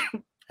 though.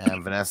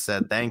 And Vanessa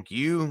said, thank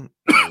you.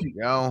 There we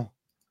go.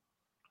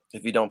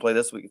 If he don't play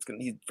this week,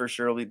 he for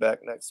sure will be back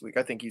next week.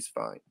 I think he's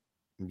fine.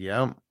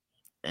 Yep.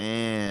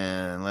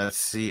 And let's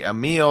see.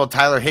 Emil,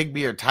 Tyler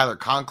Higbee, or Tyler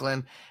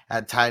Conklin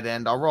at tight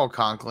end. I'll roll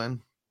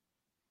Conklin.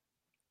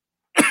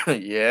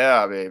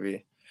 Yeah,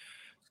 baby.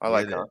 I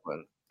like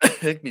Conklin.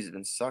 Higbee's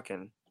been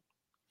sucking.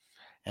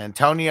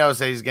 Antonio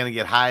says he's going to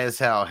get high as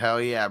hell.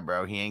 Hell yeah,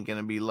 bro. He ain't going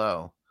to be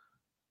low.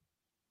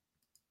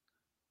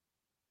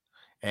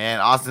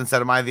 And Austin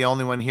said, am I the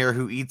only one here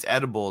who eats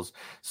edibles?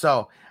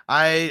 So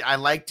I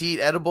like to eat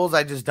edibles.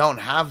 I just don't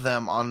have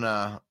them on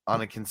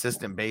a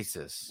consistent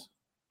basis.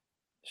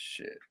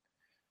 Shit.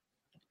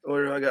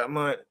 Where do I got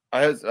mine?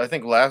 I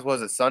think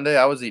was it Sunday?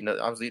 I was eating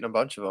a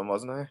bunch of them,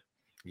 wasn't I?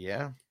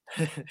 Yeah.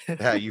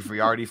 Yeah, you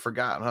already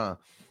forgot, huh?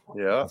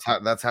 Yeah.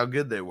 That's how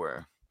good they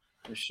were.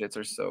 The shits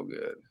are so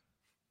good.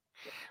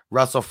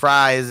 Russell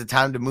Fry, is it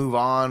time to move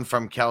on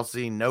from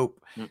Kelsey? Nope.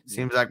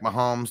 Seems like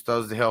Mahomes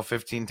throws the hill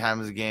 15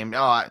 times a game.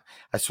 Oh,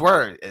 I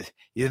swear,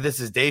 either this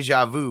is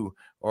deja vu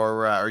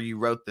or you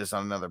wrote this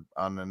on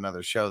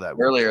another show that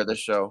earlier. This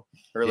show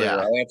earlier, yeah.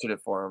 I answered it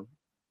for him.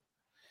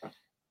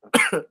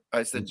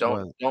 I said,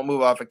 don't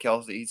move off of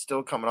Kelsey. He's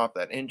still coming off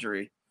that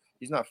injury.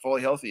 He's not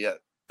fully healthy yet.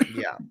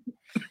 Yeah,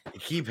 you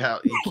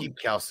keep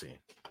Kelsey.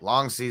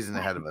 Long season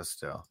ahead of us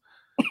still.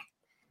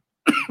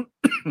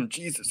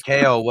 Jesus.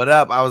 KO, what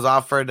up? I was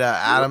offered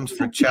Adams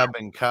for Chubb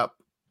and Cup.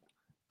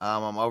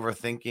 I'm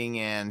overthinking,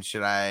 and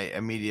should I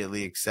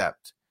immediately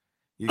accept?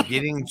 You're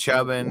getting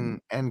Chubb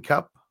and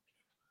Cup?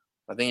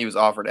 I think he was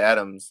offered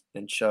Adams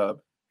and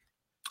Chubb.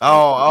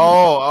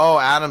 Oh,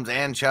 Adams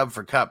and Chubb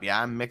for Cup. Yeah,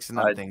 I'm mixing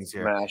up things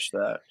here. Smash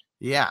that.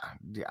 Yeah,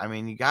 I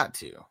mean, you got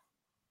to.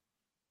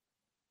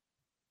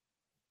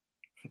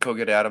 Go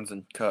get Adams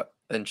and Cup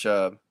and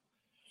Chubb.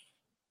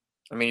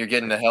 I mean, you're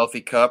getting a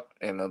healthy Cup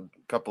and a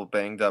couple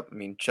banged up. I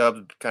mean,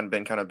 Chubb's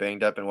been kind of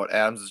banged up, and what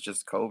Adams is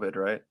just COVID,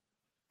 right?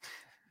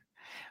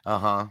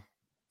 Uh-huh.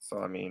 So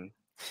I mean,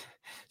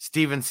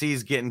 Steven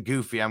C's getting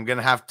goofy. I'm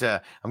gonna have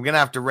to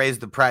raise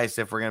the price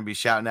if we're gonna be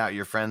shouting out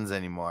your friends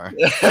anymore.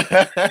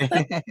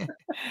 And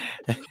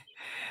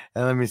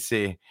let me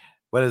see.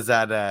 What is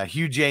that?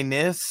 Hugh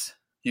Janus?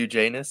 Hugh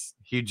Janus?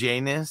 Hugh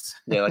Janus?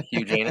 Yeah, like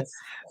Hugh Janus.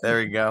 There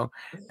we go.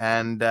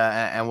 And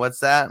what's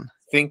that?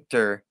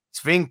 Sphincter.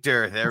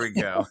 There we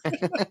go.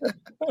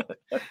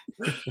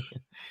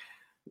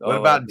 What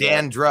about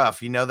Dan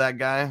Druff? You know that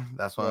guy?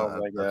 That's one of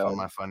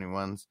my funny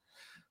ones.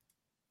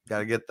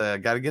 Gotta get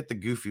the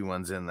goofy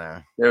ones in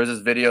there. There was this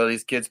video.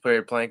 These kids played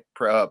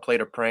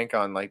a prank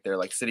on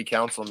their city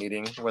council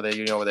meeting where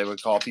they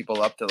would call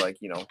people up to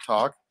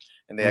talk,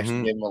 and they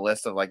actually gave them a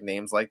list of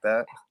names like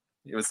that.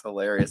 It was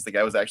hilarious. The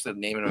guy was actually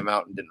naming them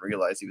out and didn't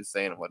realize he was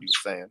saying what he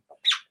was saying.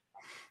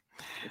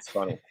 It's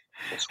funny.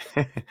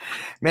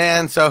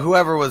 Man, so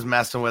whoever was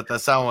messing with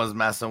us, someone was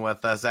messing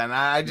with us, and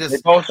I just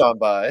they both on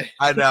by.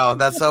 I know,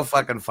 that's so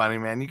fucking funny,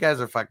 man. You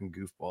guys are fucking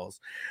goofballs.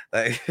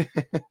 I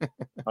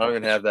don't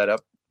even have that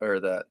up or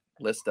that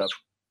list up.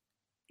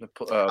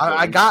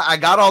 I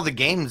got all the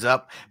games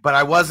up, but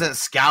I wasn't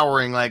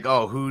scouring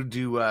who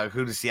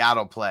do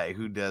Seattle play?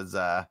 Who does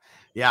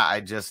we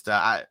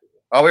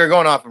were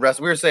going off of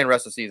rest. We were saying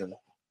rest of the season.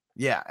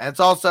 Yeah, and it's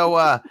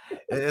also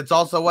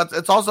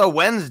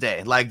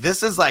Wednesday.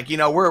 This is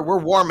we're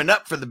warming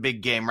up for the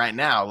big game right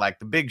now.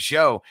 The big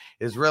show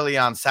is really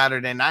on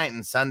Saturday night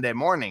and Sunday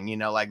morning.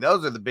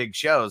 Those are the big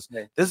shows.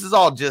 Yeah. This is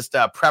all just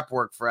prep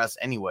work for us,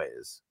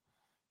 anyways.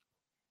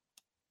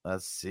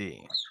 Let's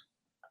see.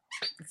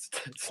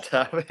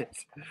 Stop it.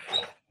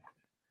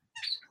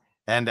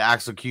 And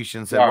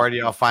Execution said, "Where do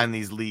y'all find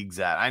these leagues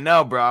at?" I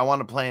know, bro. I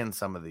want to play in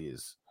some of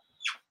these.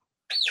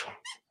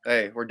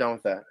 Hey, we're done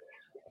with that.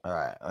 All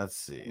right, let's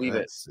see.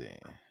 Let's see.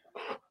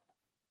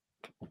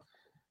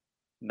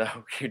 No,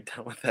 you're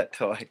done with that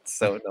toy. It's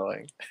so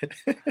annoying.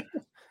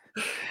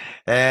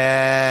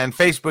 And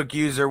Facebook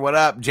user, what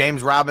up?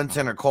 James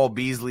Robinson or Cole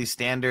Beasley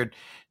standard?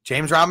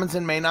 James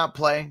Robinson may not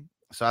play.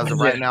 So as of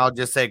right now, I'll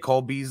just say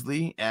Cole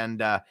Beasley, and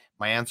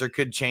my answer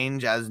could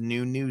change as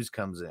new news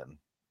comes in.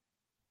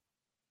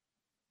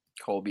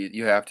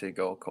 You have to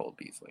go Cole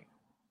Beasley.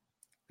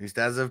 At least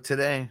as of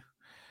today.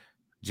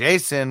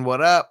 Jason,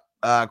 what up?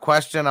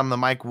 Question. I'm the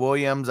Mike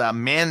Williams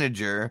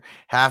manager,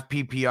 half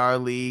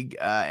PPR league,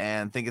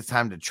 and think it's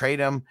time to trade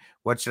him.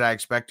 What should I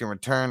expect in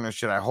return, or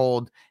should I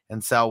hold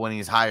and sell when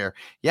he's higher?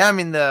 Yeah, I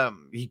mean,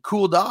 he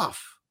cooled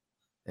off.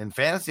 In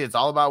fantasy, it's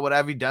all about what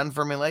have you done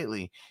for me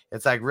lately.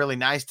 It's like really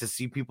nice to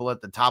see people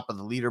at the top of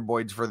the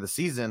leaderboards for the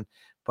season,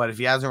 but if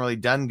he hasn't really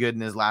done good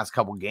in his last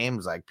couple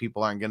games, like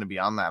people aren't going to be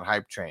on that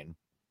hype train.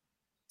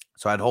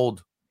 So I'd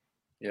hold.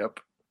 Yep.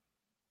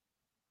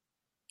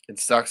 It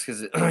sucks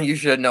because you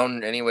should have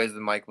known anyways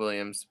with Mike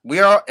Williams.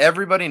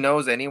 Everybody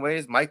knows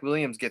anyways. Mike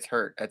Williams gets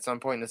hurt at some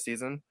point in the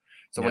season.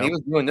 So when he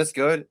was doing this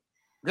good,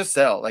 just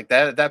sell. Like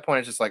that at that point,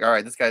 it's just like, all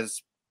right, this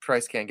guy's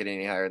price can't get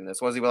any higher than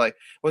this. Wasn't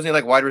he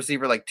like wide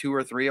receiver like 2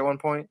 or 3 at one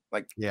point?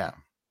 Like yeah.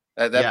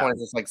 At that point,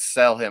 it's just like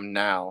sell him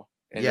now.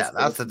 And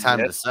that's the time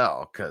to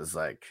sell because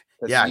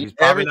he's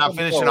probably not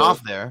finishing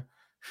off there.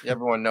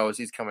 Everyone knows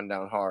he's coming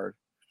down hard.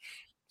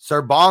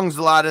 Sir Bong's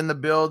a lot in the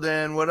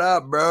building. What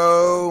up,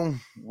 bro?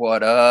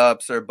 What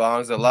up, Sir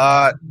Bong's a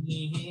lot?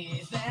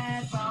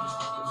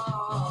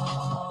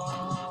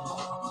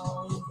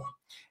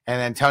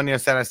 And Antonio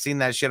said, I've seen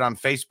that shit on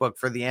Facebook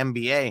for the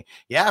NBA.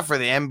 Yeah, for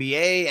the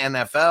NBA,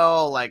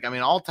 NFL, like, I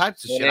mean, all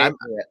types of shit.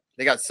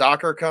 They got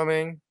soccer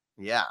coming.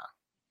 Yeah.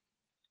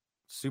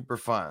 Super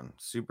fun.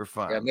 Super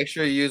fun. Yeah, make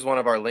sure you use one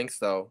of our links,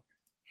 though.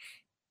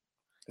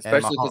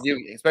 Especially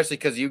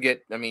because you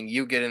get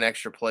an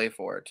extra play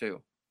for it,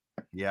 too.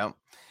 Yep.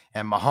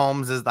 And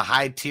Mahomes is the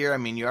high tier. I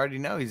mean, you already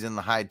know he's in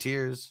the high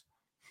tiers.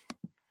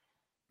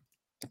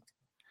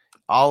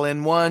 All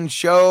in one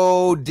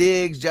show.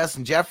 Diggs,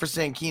 Justin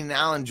Jefferson, Keenan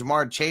Allen,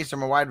 Jamar Chase are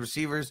my wide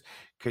receivers.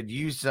 Could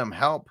use some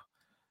help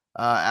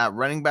at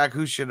running back.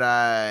 Who should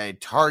I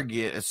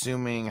target,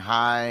 assuming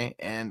high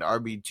end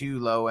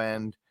RB2, low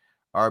end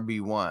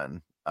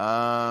RB1?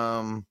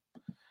 I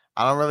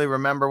don't really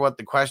remember what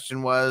the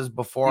question was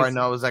before. I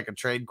know it was like a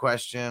trade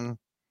question.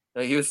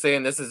 He was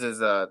saying this is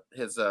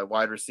his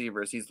wide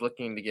receivers. He's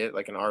looking to get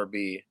like an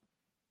RB.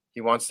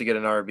 He wants to get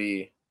an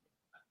RB.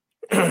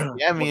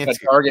 Yeah, I mean, what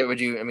target would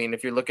you? I mean,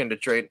 if you're looking to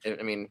trade,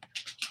 I mean,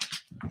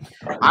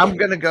 I'm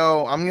gonna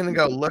go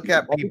look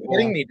at people. Are you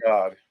kidding me,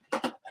 dog?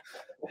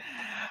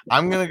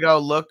 I'm gonna go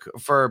look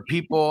for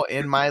people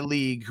in my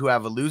league who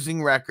have a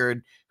losing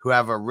record, who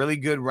have a really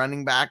good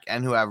running back,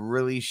 and who have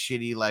really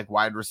shitty like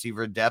wide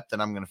receiver depth,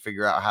 and I'm gonna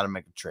figure out how to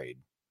make a trade.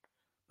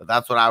 But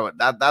that's what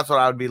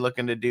I would be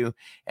looking to do.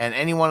 And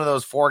any one of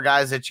those 4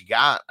 guys that you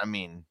got, I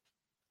mean,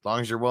 as long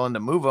as you're willing to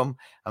move them,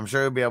 I'm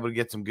sure you'll be able to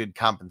get some good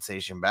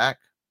compensation back.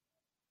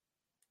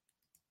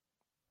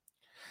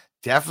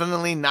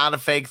 Definitely not a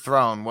fake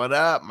throne. What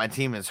up? My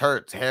team is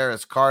Hurts,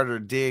 Harris, Carter,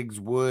 Diggs,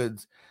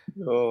 Woods.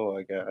 Oh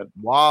my God.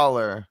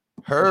 Waller,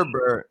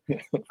 Herbert.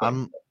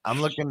 I'm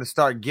looking to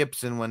start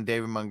Gibson when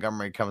David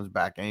Montgomery comes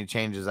back. Any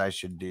changes I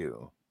should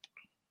do?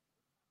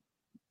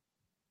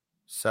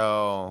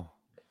 So,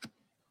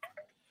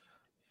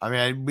 I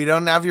mean, we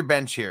don't have your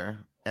bench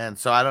here, and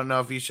so I don't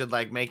know if you should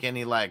like make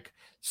any like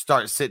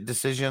start sit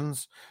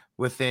decisions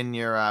within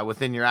your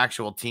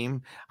actual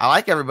team. I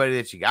like everybody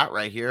that you got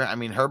right here. I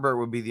mean, Herbert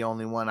would be the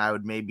only one I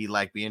would maybe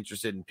like be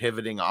interested in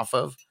pivoting off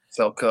of.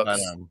 Sell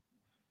Cooks. But,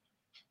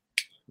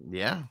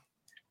 yeah,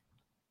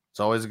 it's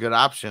always a good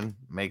option.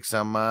 Make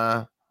some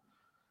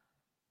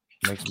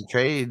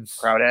trades.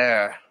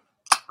 Crowder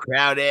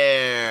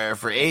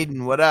for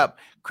Aiden. What up,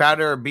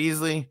 Crowder or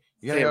Beasley?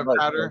 You gonna go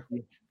Crowder?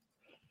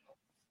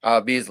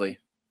 Beasley.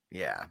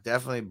 Yeah,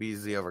 definitely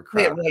Beasley over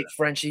Crowder. Right,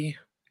 Frenchie.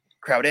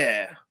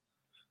 Crowder.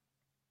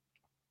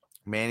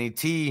 Manny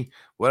T.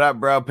 What up,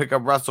 bro? Pick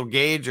up Russell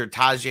Gage or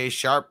Tajay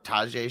Sharp.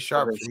 Tajay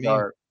Sharp for me.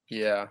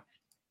 Yeah.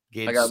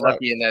 Gage I got Sharp.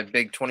 lucky in that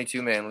big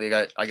 22-man league.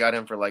 I got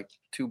him for like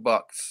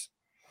 $2.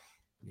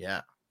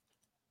 Yeah.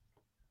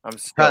 I'm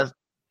stuck.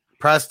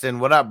 Preston,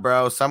 what up,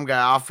 bro? Some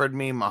guy offered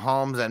me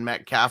Mahomes and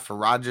Metcalf for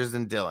Rodgers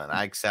and Dillon.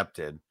 I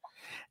accepted.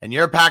 And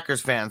you're a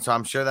Packers fan, so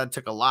I'm sure that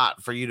took a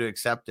lot for you to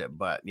accept it.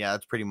 But, yeah,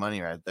 that's pretty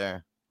money right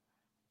there.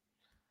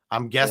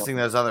 I'm guessing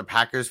there's other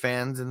Packers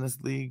fans in this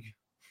league.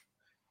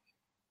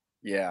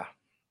 Yeah.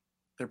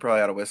 They're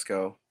probably out of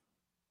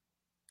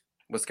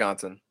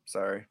Wisconsin.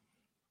 Sorry.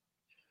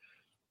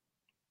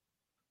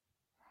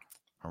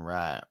 All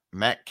right.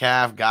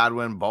 Metcalf,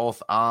 Godwin,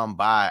 both on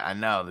bye. I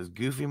know, those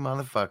goofy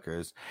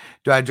motherfuckers.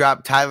 Do I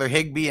drop Tyler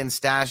Higbee and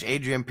stash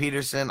Adrian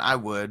Peterson? I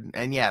would.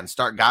 And, yeah, and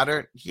start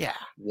Goddard? Yeah.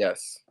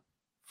 Yes.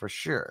 For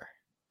sure.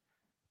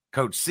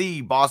 Coach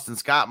C, Boston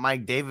Scott,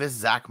 Mike Davis,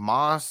 Zach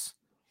Moss.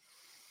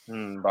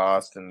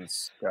 Boston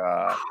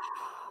Scott.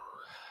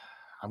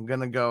 I'm going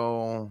to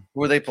go.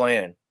 Who are they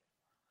playing?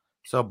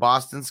 So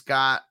Boston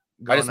Scott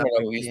going up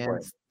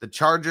against the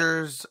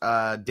Chargers.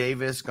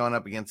 Davis going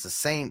up against the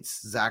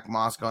Saints. Zach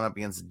Moss going up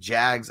against the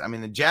Jags. I mean,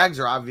 the Jags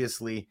are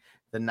obviously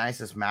the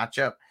nicest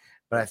matchup,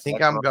 but I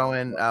think I'm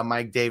going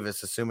Mike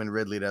Davis, assuming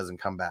Ridley doesn't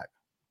come back.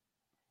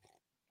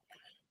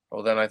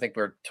 Well, then I think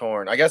we're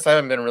torn. I guess I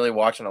haven't been really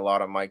watching a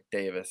lot of Mike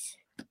Davis.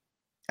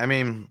 I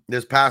mean,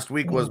 this past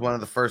week was one of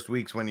the first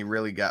weeks when he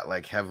really got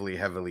like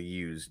heavily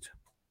used.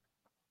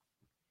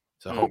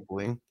 So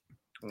hopefully.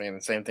 I mean,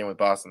 the same thing with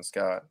Boston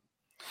Scott.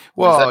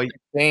 Well,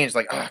 changed.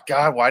 Like, oh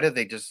God, why did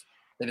they just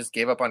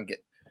gave up on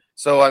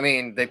So I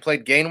mean, they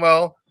played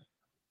Gainwell.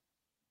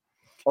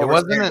 It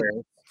wasn't.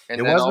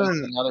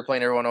 Now they're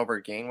playing everyone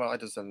over Gainwell.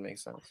 It just doesn't make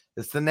sense.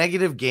 It's the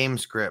negative game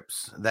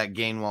scripts that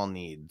Gainwell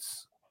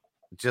needs.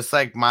 Just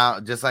like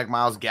Myles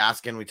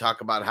Gaskin, we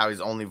talk about how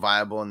he's only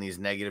viable in these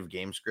negative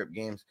game script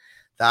games.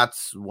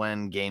 That's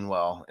when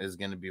Gainwell is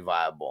going to be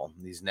viable.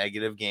 These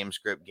negative game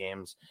script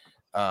games,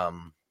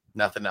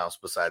 nothing else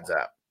besides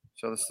that.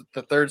 So this,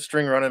 the third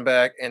string running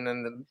back, and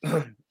then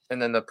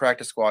the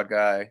practice squad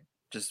guy,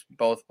 just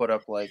both put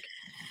up like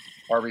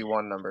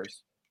RB1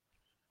 numbers.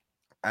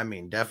 I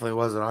mean, definitely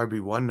wasn't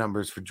RB1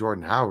 numbers for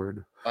Jordan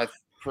Howard. I'm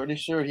pretty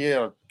sure he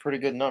had a pretty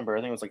good number. I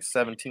think it was like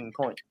 17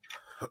 points.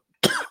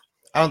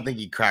 I don't think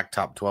he cracked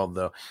top 12,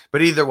 though.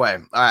 But either way,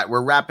 all right,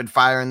 we're rapid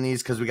firing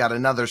these because we got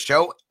another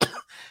show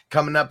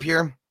coming up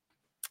here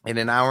in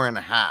an hour and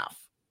a half.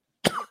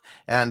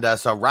 And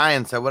so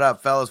Ryan said, what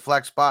up, fellas?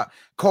 Flex spot,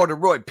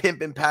 Corduroy,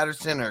 Pimpin'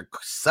 Patterson, or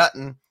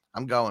Sutton.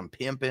 I'm going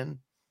Pimpin'.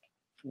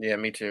 Yeah,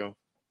 me too.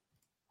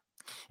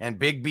 And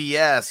Big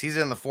BS, he's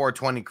in the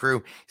 420 crew.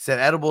 He said,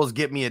 edibles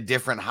get me a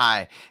different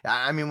high.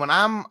 I mean, when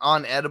I'm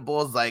on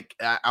edibles, like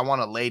I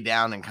want to lay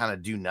down and kind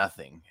of do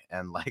nothing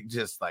and like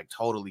just like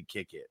totally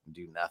kick it and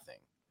do nothing.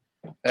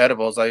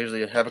 Edibles, I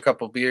usually have a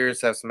couple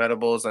beers, have some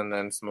edibles, and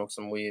then smoke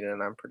some weed,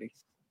 and I'm pretty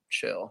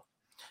chill.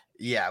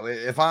 Yeah,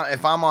 if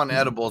I'm on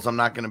edibles, I'm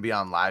not going to be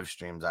on live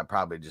streams. I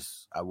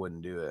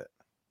wouldn't do it.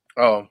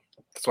 Oh,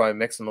 that's why I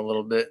mix them a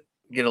little bit,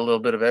 get a little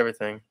bit of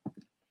everything.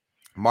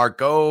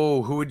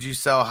 Marco, who would you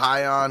sell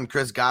high on,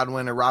 Chris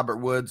Godwin or Robert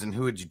Woods, and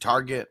who would you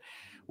target?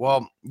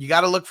 Well, you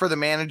got to look for the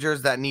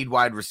managers that need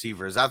wide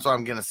receivers. That's what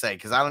I'm going to say,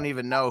 because I don't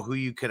even know who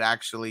you could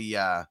actually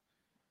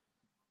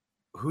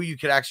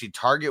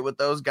target with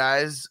those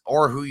guys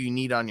or who you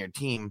need on your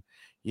team,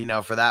 you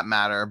know, for that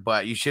matter.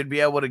 But you should be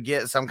able to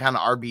get some kind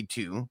of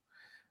RB2.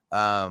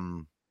 I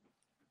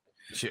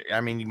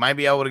mean, you might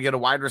be able to get a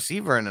wide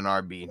receiver in an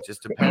RB. It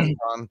just depends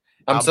on.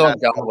 I'm selling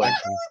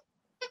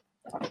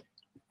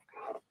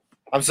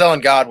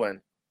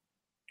Godwin.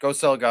 Go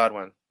sell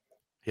Godwin.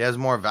 He has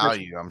more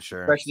value, I'm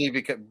sure. Especially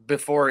because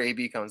before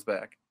AB comes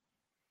back.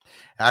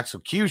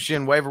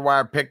 Execution, waiver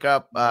wire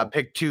pickup,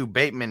 pick 2,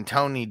 Bateman,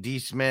 Tony, D.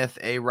 Smith,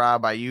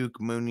 A-Rob, Ayuk,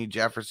 Mooney,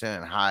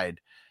 Jefferson, and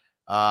Hyde.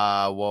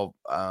 For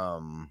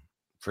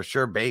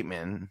sure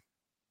Bateman.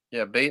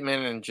 Yeah,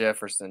 Bateman and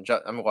Jefferson.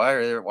 I mean, why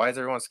is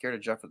everyone scared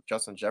of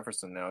Justin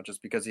Jefferson now?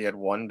 Just because he had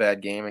one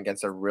bad game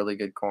against a really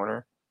good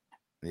corner?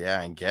 Yeah,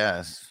 I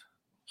guess.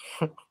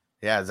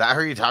 Yeah, is that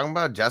who you're talking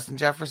about? Justin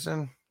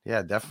Jefferson?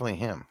 Yeah, definitely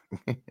him.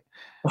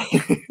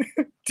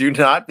 Do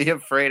not be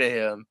afraid of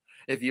him.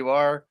 If you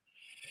are,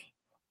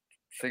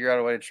 figure out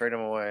a way to trade him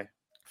away.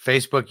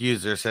 Facebook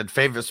user said,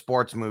 favorite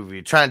sports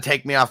movie. Trying to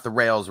take me off the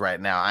rails right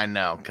now. I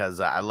know, because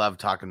I love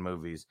talking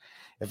movies.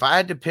 If I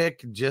had to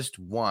pick just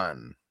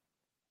one.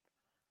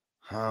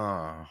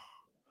 Yeah,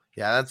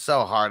 that's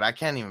so hard. I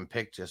can't even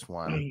pick just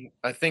one.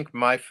 I think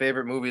my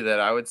favorite movie that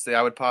I would say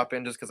I would pop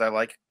in just because I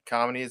like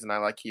comedies and I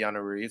like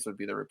Keanu Reeves would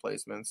be The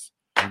Replacements.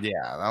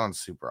 Yeah, that one's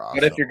super awesome.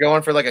 But if you're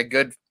going for like a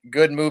good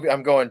movie,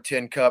 I'm going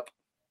Tin Cup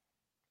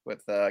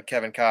with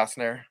Kevin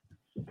Costner.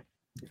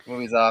 The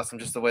movie's awesome.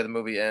 Just the way the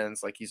movie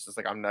ends, like he's just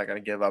like, I'm not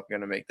gonna give up. I'm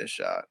gonna make this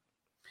shot.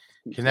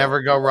 Can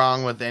never go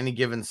wrong with Any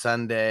Given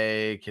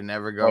Sunday. Can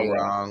never go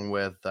wrong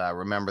with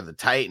Remember the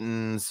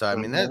Titans. So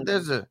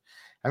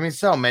I mean,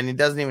 so many. It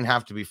doesn't even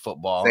have to be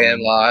football.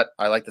 Sandlot.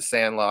 I like the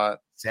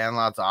Sandlot.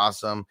 Sandlot's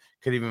awesome.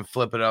 Could even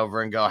flip it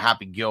over and go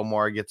Happy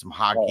Gilmore, get some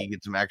hockey,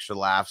 get some extra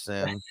laughs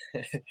in.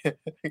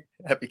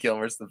 Happy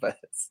Gilmore's the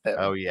best.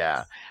 Oh,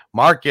 yeah.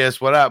 Marcus,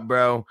 what up,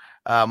 bro?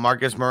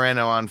 Marcus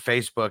Moreno on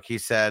Facebook. He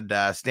said,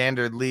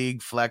 standard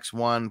league, flex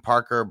 1,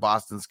 Parker,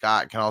 Boston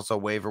Scott. Can also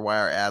waiver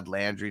wire, add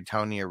Landry,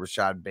 Tony, or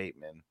Rashad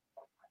Bateman.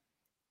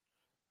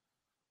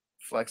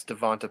 Flex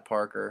Devonta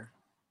Parker.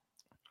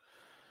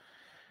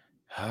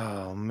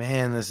 Oh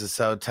man, this is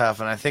so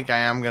tough, and I think I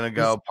am gonna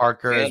go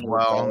Parker as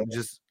well.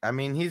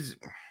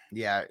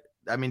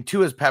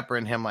 Tua's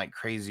peppering him like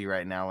crazy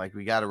right now. Like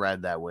we got to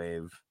ride that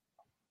wave.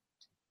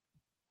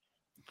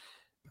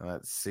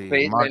 Let's see,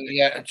 Bateman.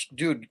 Yeah,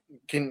 dude,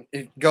 can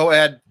go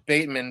add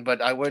Bateman,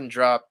 but I wouldn't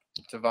drop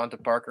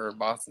Devonta Parker or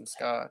Boston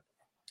Scott.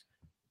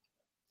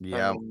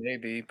 Yeah,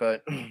 maybe,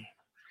 but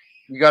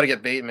you got to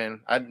get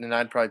Bateman.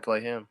 I'd probably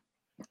play him.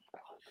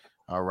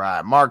 All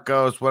right,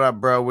 Marcos, what up,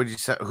 bro?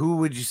 Who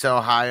would you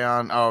sell high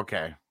on? Oh,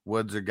 okay,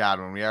 Woods or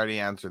Godwin. We already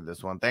answered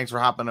this one. Thanks for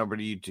hopping over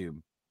to YouTube.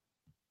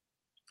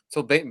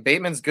 So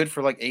Bateman's good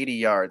for like 80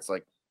 yards,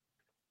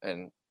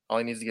 and all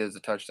he needs to get is a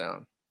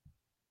touchdown.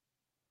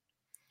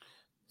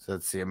 So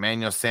let's see,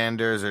 Emmanuel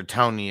Sanders or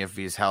Tony if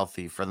he's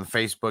healthy from the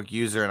Facebook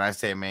user, and I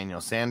say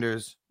Emmanuel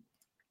Sanders.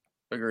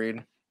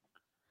 Agreed.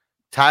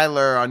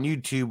 Tyler on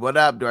YouTube, what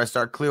up? Do I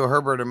start Cleo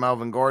Herbert or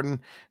Melvin Gordon?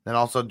 Then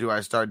also, do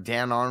I start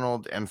Dan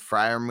Arnold and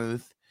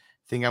Freiermuth?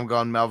 Think I'm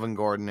going Melvin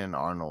Gordon and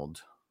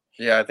Arnold.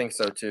 Yeah, I think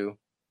so too.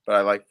 But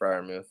I like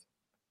Freiermuth.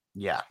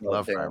 Yeah,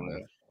 love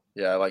Freiermuth.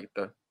 Yeah, I like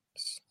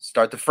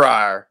start the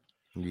Fryer.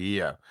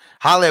 Yeah.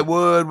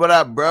 Hollywood, what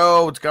up,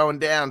 bro? What's going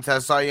down? So I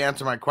saw you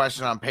answer my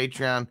question on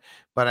Patreon,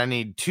 but I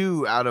need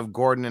 2 out of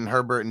Gordon and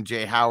Herbert and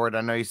Jay Howard.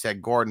 I know you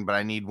said Gordon, but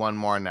I need 1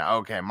 more now.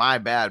 Okay, my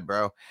bad,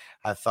 bro.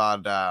 I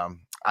thought I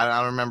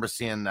don't remember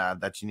seeing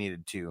that you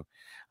needed 2.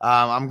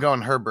 I'm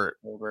going Herbert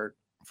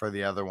for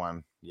the other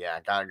one. Yeah,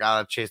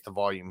 gotta chase the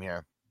volume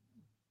here.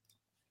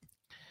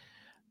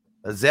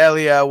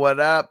 Azalea, what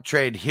up?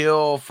 Trade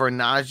Hill for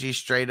Najee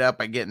straight up.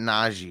 I get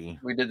Najee.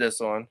 We did this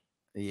one.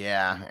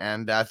 Yeah,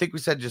 and I think we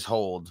said just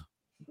hold.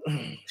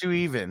 2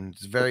 even.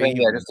 It's very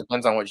Yeah, it just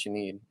depends on what you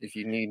need. If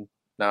you need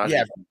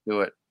Najee,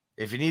 do it.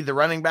 If you need the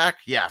running back,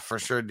 yeah, for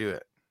sure do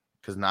it.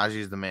 Because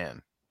Najee's the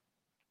man.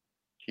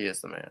 He is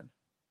the man.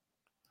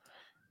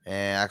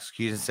 And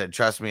Execution said,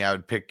 trust me, I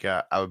would pick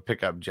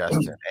up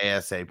Justin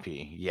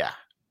ASAP. Yeah.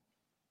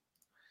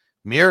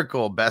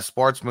 Miracle, best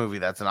sports movie.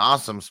 That's an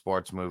awesome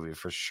sports movie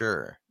for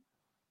sure.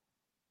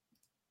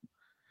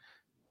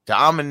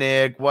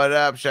 Dominic, what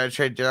up? Should I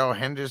trade Darrell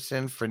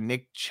Henderson for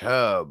Nick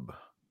Chubb?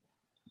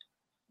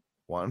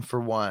 1 for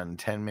 1,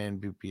 10-man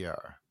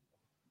BPR.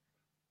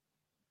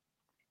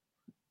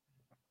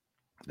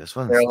 This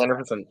one's Darrell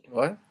Henderson.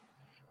 What?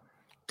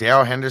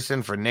 Darrell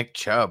Henderson for Nick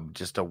Chubb.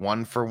 Just a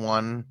 1 for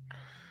 1.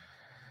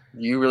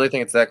 You really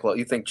think it's that close?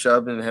 You think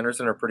Chubb and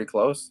Henderson are pretty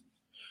close?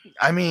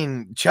 I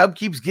mean, Chubb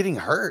keeps getting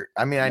hurt.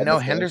 I mean, I know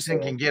Henderson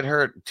can get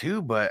hurt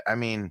too, but I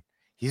mean,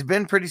 he's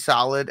been pretty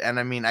solid. And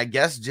I mean, I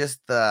guess just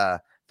the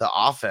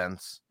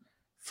offense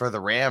for the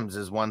Rams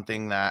is one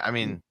thing that, I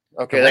mean,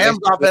 the Rams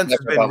offense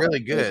has been really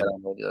good.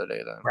 The other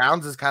day, then.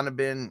 Browns has kind of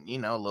been,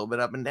 a little bit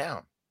up and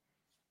down.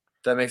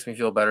 That makes me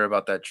feel better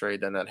about that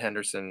trade than that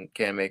Henderson,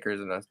 Cam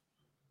Akers, and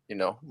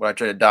when I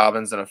traded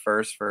Dobbins in a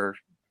first for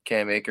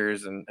Cam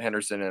Akers and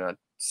Henderson in a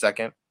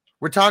second.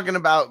 We're talking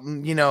about,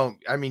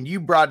 I mean, you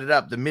brought it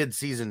up, the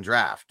mid-season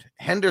draft.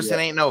 Henderson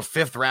ain't no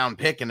 5th round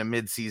pick in a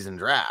mid-season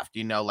draft.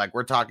 Like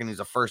we're talking, he's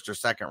a 1st or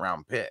 2nd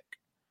round pick.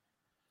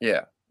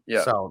 Yeah.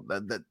 Yeah. So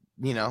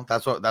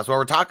that's what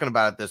we're talking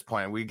about at this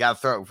point. We got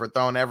if we're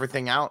throwing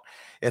everything out,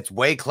 it's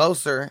way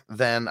closer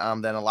than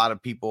a lot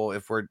of people.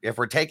 If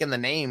we're taking the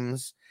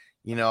names,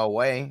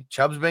 away,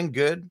 Chubb's been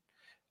good.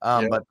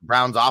 But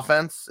Brown's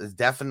offense is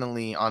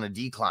definitely on a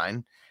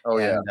decline. Oh,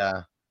 yeah.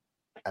 And,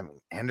 I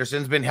mean,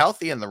 Henderson's been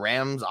healthy, and the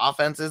Rams'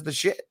 offense is the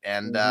shit.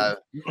 And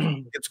he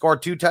could score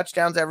 2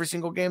 touchdowns every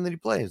single game that he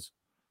plays.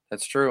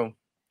 That's true.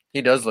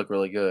 He does look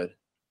really good.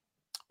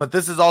 But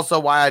this is also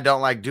why I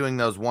don't like doing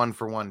those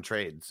 1-for-1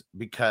 trades,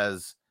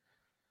 because,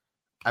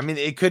 I mean,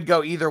 it could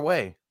go either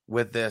way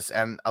with this.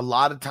 And a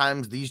lot of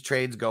times these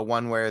trades go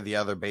one way or the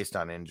other based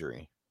on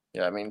injury.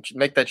 Yeah, I mean,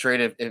 make that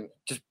trade. It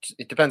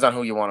depends on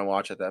who you want to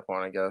watch at that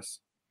point, I guess.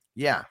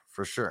 Yeah,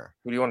 for sure.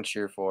 Who do you want to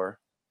cheer for?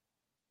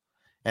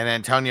 And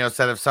Antonio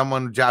said, if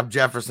someone dropped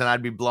Jefferson,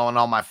 I'd be blowing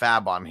all my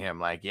fab on him.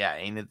 Like, yeah,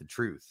 ain't it the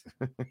truth?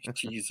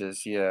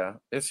 Jesus, yeah.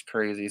 It's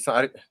crazy.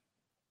 So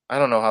I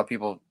don't know how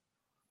people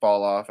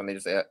fall off and they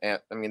just,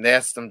 they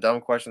ask some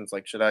dumb questions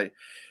like, should I,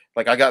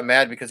 I got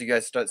mad because you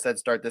guys said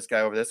start this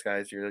guy over this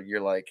guy. So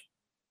you're like,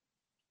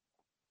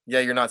 yeah,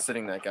 you're not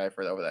sitting that guy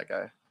over that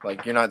guy.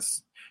 Like, you're not,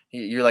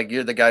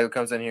 you're the guy who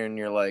comes in here and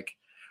you're like,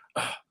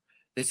 oh,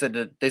 they said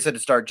to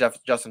start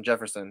Justin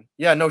Jefferson.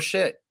 Yeah, no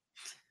shit.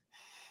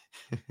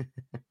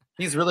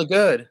 He's really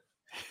good.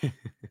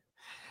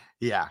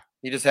 Yeah.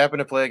 He just happened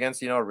to play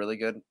against, a really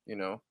good,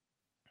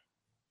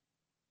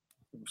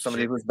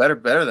 somebody who's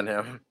better than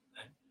him.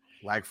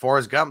 Like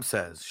Forrest Gump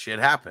says, shit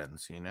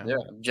happens, Yeah.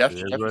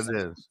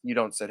 Jefferson, you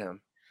don't sit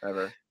him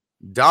ever.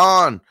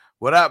 Don,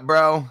 what up,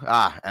 bro?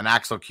 And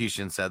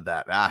Execution said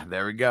that.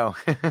 There we go.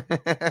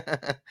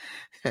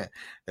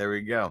 There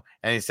we go.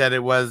 And he said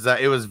it was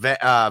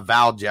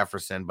Val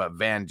Jefferson, but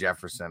Van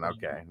Jefferson.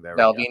 Okay. There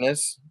Val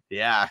Venus.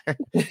 Yeah.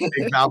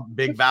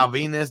 Big Val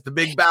Venus, the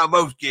big Val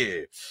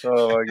Boski.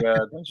 Oh my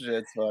God. That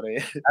shit's funny.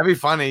 That'd be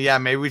funny. Yeah.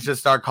 Maybe we should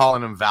start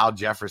calling him Val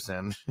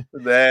Jefferson.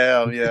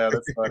 Damn. Yeah.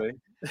 That's funny.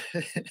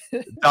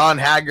 Don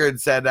Haggard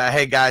said,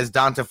 hey guys,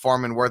 Donta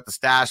Foreman worth the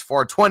stash.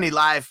 420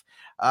 life.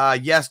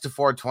 Yes to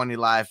 420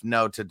 life.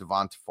 No to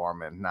Devonta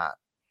Foreman. I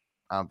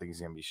don't think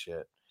he's gonna be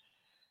shit.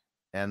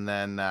 And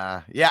then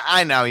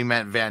I know he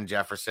meant Van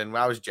Jefferson.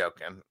 I was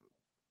joking.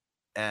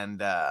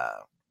 And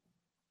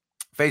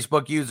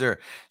Facebook user,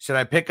 should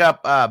I pick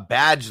up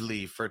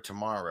Badgley for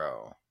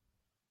tomorrow?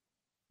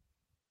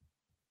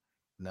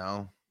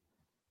 No.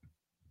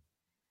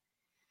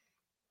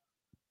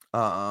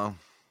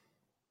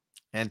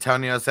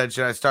 Antonio said,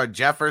 should I start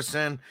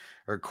Jefferson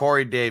or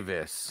Corey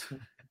Davis?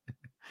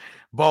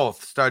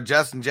 Both. Start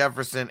Justin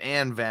Jefferson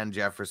and Van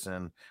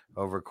Jefferson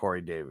over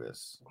Corey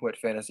Davis. Quit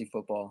fantasy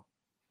football.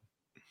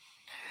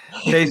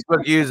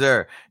 Facebook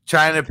user,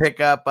 trying to pick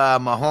up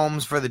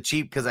Mahomes for the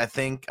cheap because I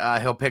think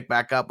he'll pick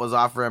back up. Was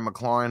offering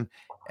McLaurin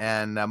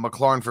and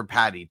McLaurin for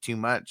Patty. Too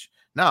much.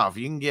 No, if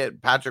you can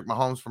get Patrick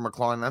Mahomes for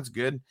McLaurin, that's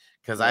good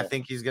because I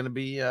think he's going to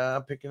be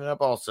picking it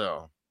up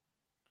also.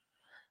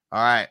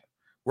 All right.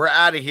 We're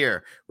out of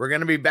here. We're going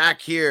to be back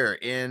here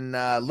in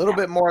a little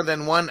bit more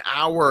than 1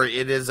 hour.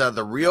 It is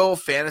the Real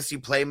Fantasy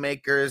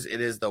Playmakers. It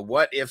is the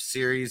What If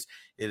series.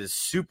 It is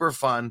super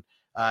fun.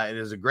 It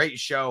is a great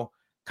show.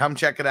 Come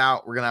check it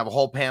out. We're going to have a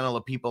whole panel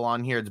of people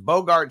on here. It's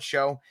Bogart's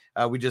show.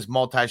 We just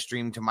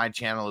multi-stream to my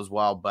channel as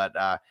well, but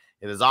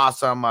it is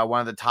awesome. One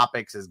of the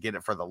topics is Get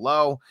It for the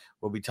Low.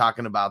 We'll be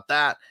talking about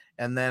that.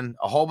 And then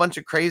a whole bunch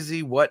of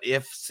crazy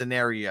what-if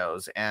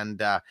scenarios.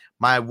 And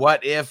my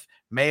what-if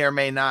may or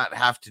may not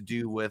have to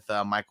do with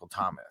Michael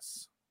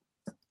Thomas.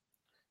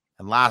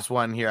 And last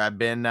one here, I've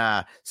been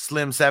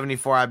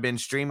Slim74. I've been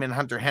streaming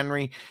Hunter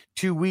Henry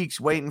 2 weeks,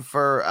 waiting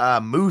for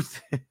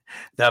Muth,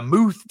 the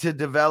Muth to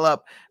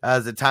develop.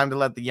 Is it time to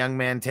let the young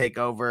man take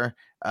over?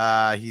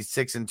 He's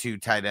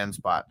 6-2 tight end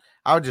spot.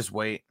 I'll just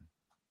wait.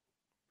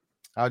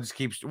 I'll just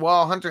keep.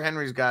 Well, Hunter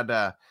Henry's got.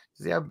 Does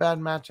he have a bad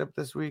matchup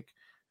this week?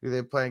 Who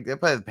they playing? They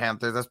play the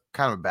Panthers. That's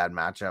kind of a bad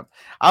matchup.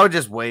 I would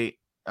just wait.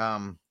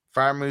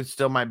 Freiermuth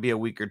still might be a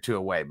week or two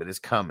away, but it's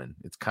coming.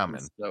 It's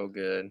coming. It's so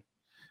good.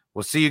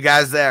 We'll see you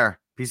guys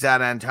there. Peace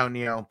out,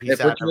 Antonio. Peace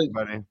out,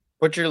 everybody.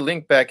 Put your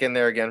link back in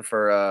there again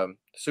for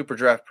Super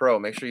Draft Pro.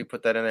 Make sure you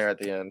put that in there at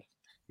the end.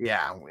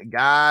 Yeah, we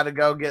gotta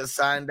go get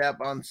signed up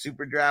on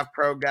Super Draft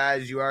Pro,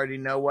 guys. You already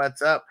know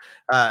what's up.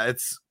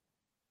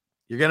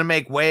 You're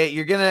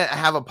gonna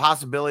have a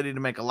possibility to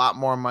make a lot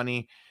more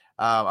money,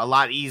 a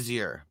lot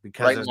easier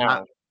because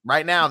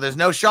right now there's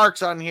no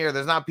sharks on here.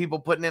 There's not people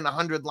putting in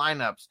 100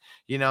 lineups,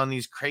 in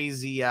these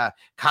crazy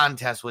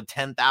contests with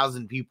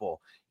 10,000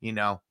 people.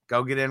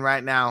 Go get in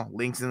right now.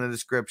 Links in the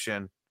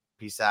description.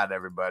 Peace out,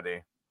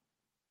 everybody.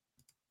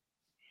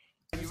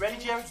 You ready,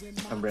 Jerry?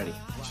 I'm ready.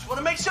 Just want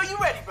to make sure you're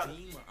ready, brother.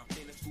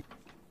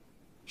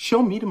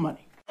 Show me the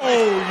money.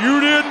 Oh, you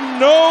didn't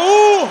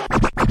know?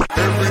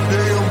 Every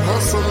day I'm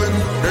hustling.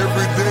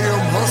 Every day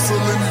I'm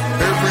hustling.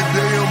 Every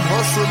day I'm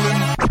hustling.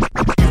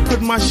 You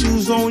put my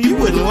shoes on, you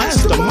wouldn't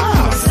last a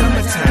mile.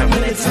 Summertime,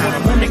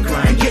 wintertime, I'm on the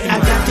grind. Yeah, I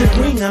got the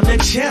ring, I'm the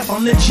champ,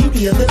 I'm the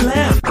genie of the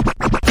lamp.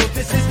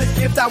 This is the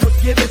gift I was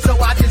given, so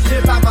I just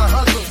live by my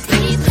hustle.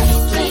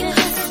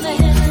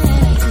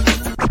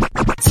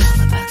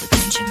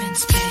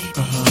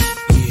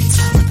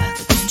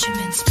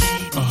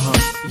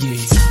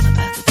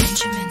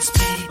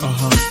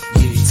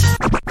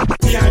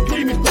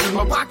 VIP me put in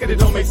my pocket, it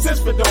don't make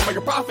sense, but don't make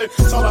a profit.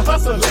 It's all a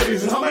hustle,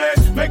 ladies and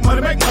homies. Make money,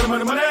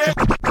 money, money.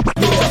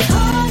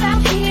 Hold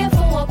out here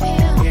for a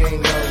pill.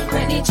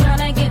 Ready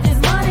tryna get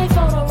this money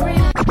for the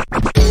real.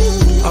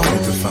 I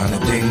want to find the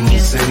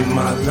things in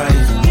my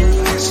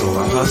life, so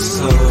I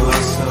hustle.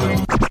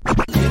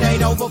 It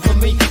ain't over for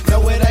me,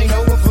 no, it ain't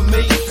over for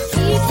me.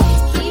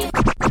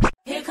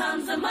 Here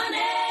comes the money.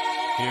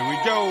 Here we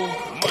go.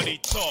 Money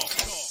talk.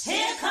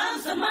 Here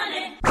comes the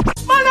money.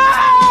 Money!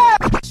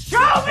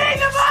 Show me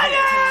the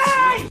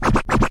money!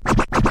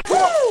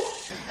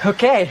 Woo!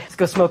 Okay, let's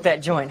go smoke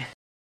that joint.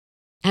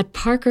 At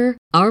Parker,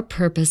 our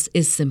purpose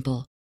is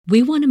simple.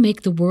 We want to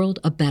make the world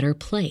a better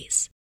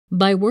place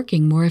by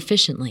working more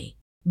efficiently,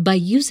 by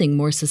using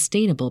more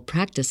sustainable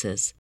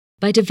practices,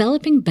 by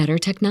developing better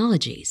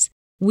technologies.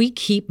 We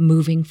keep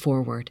moving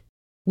forward.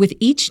 With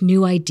each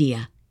new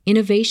idea,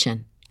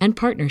 innovation, and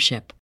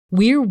partnership,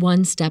 we're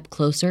one step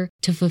closer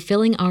to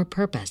fulfilling our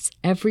purpose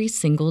every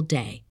single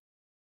day.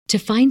 To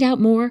find out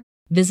more,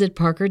 visit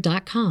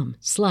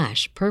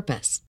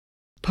parker.com/purpose.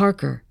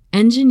 Parker,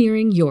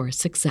 engineering your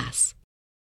success.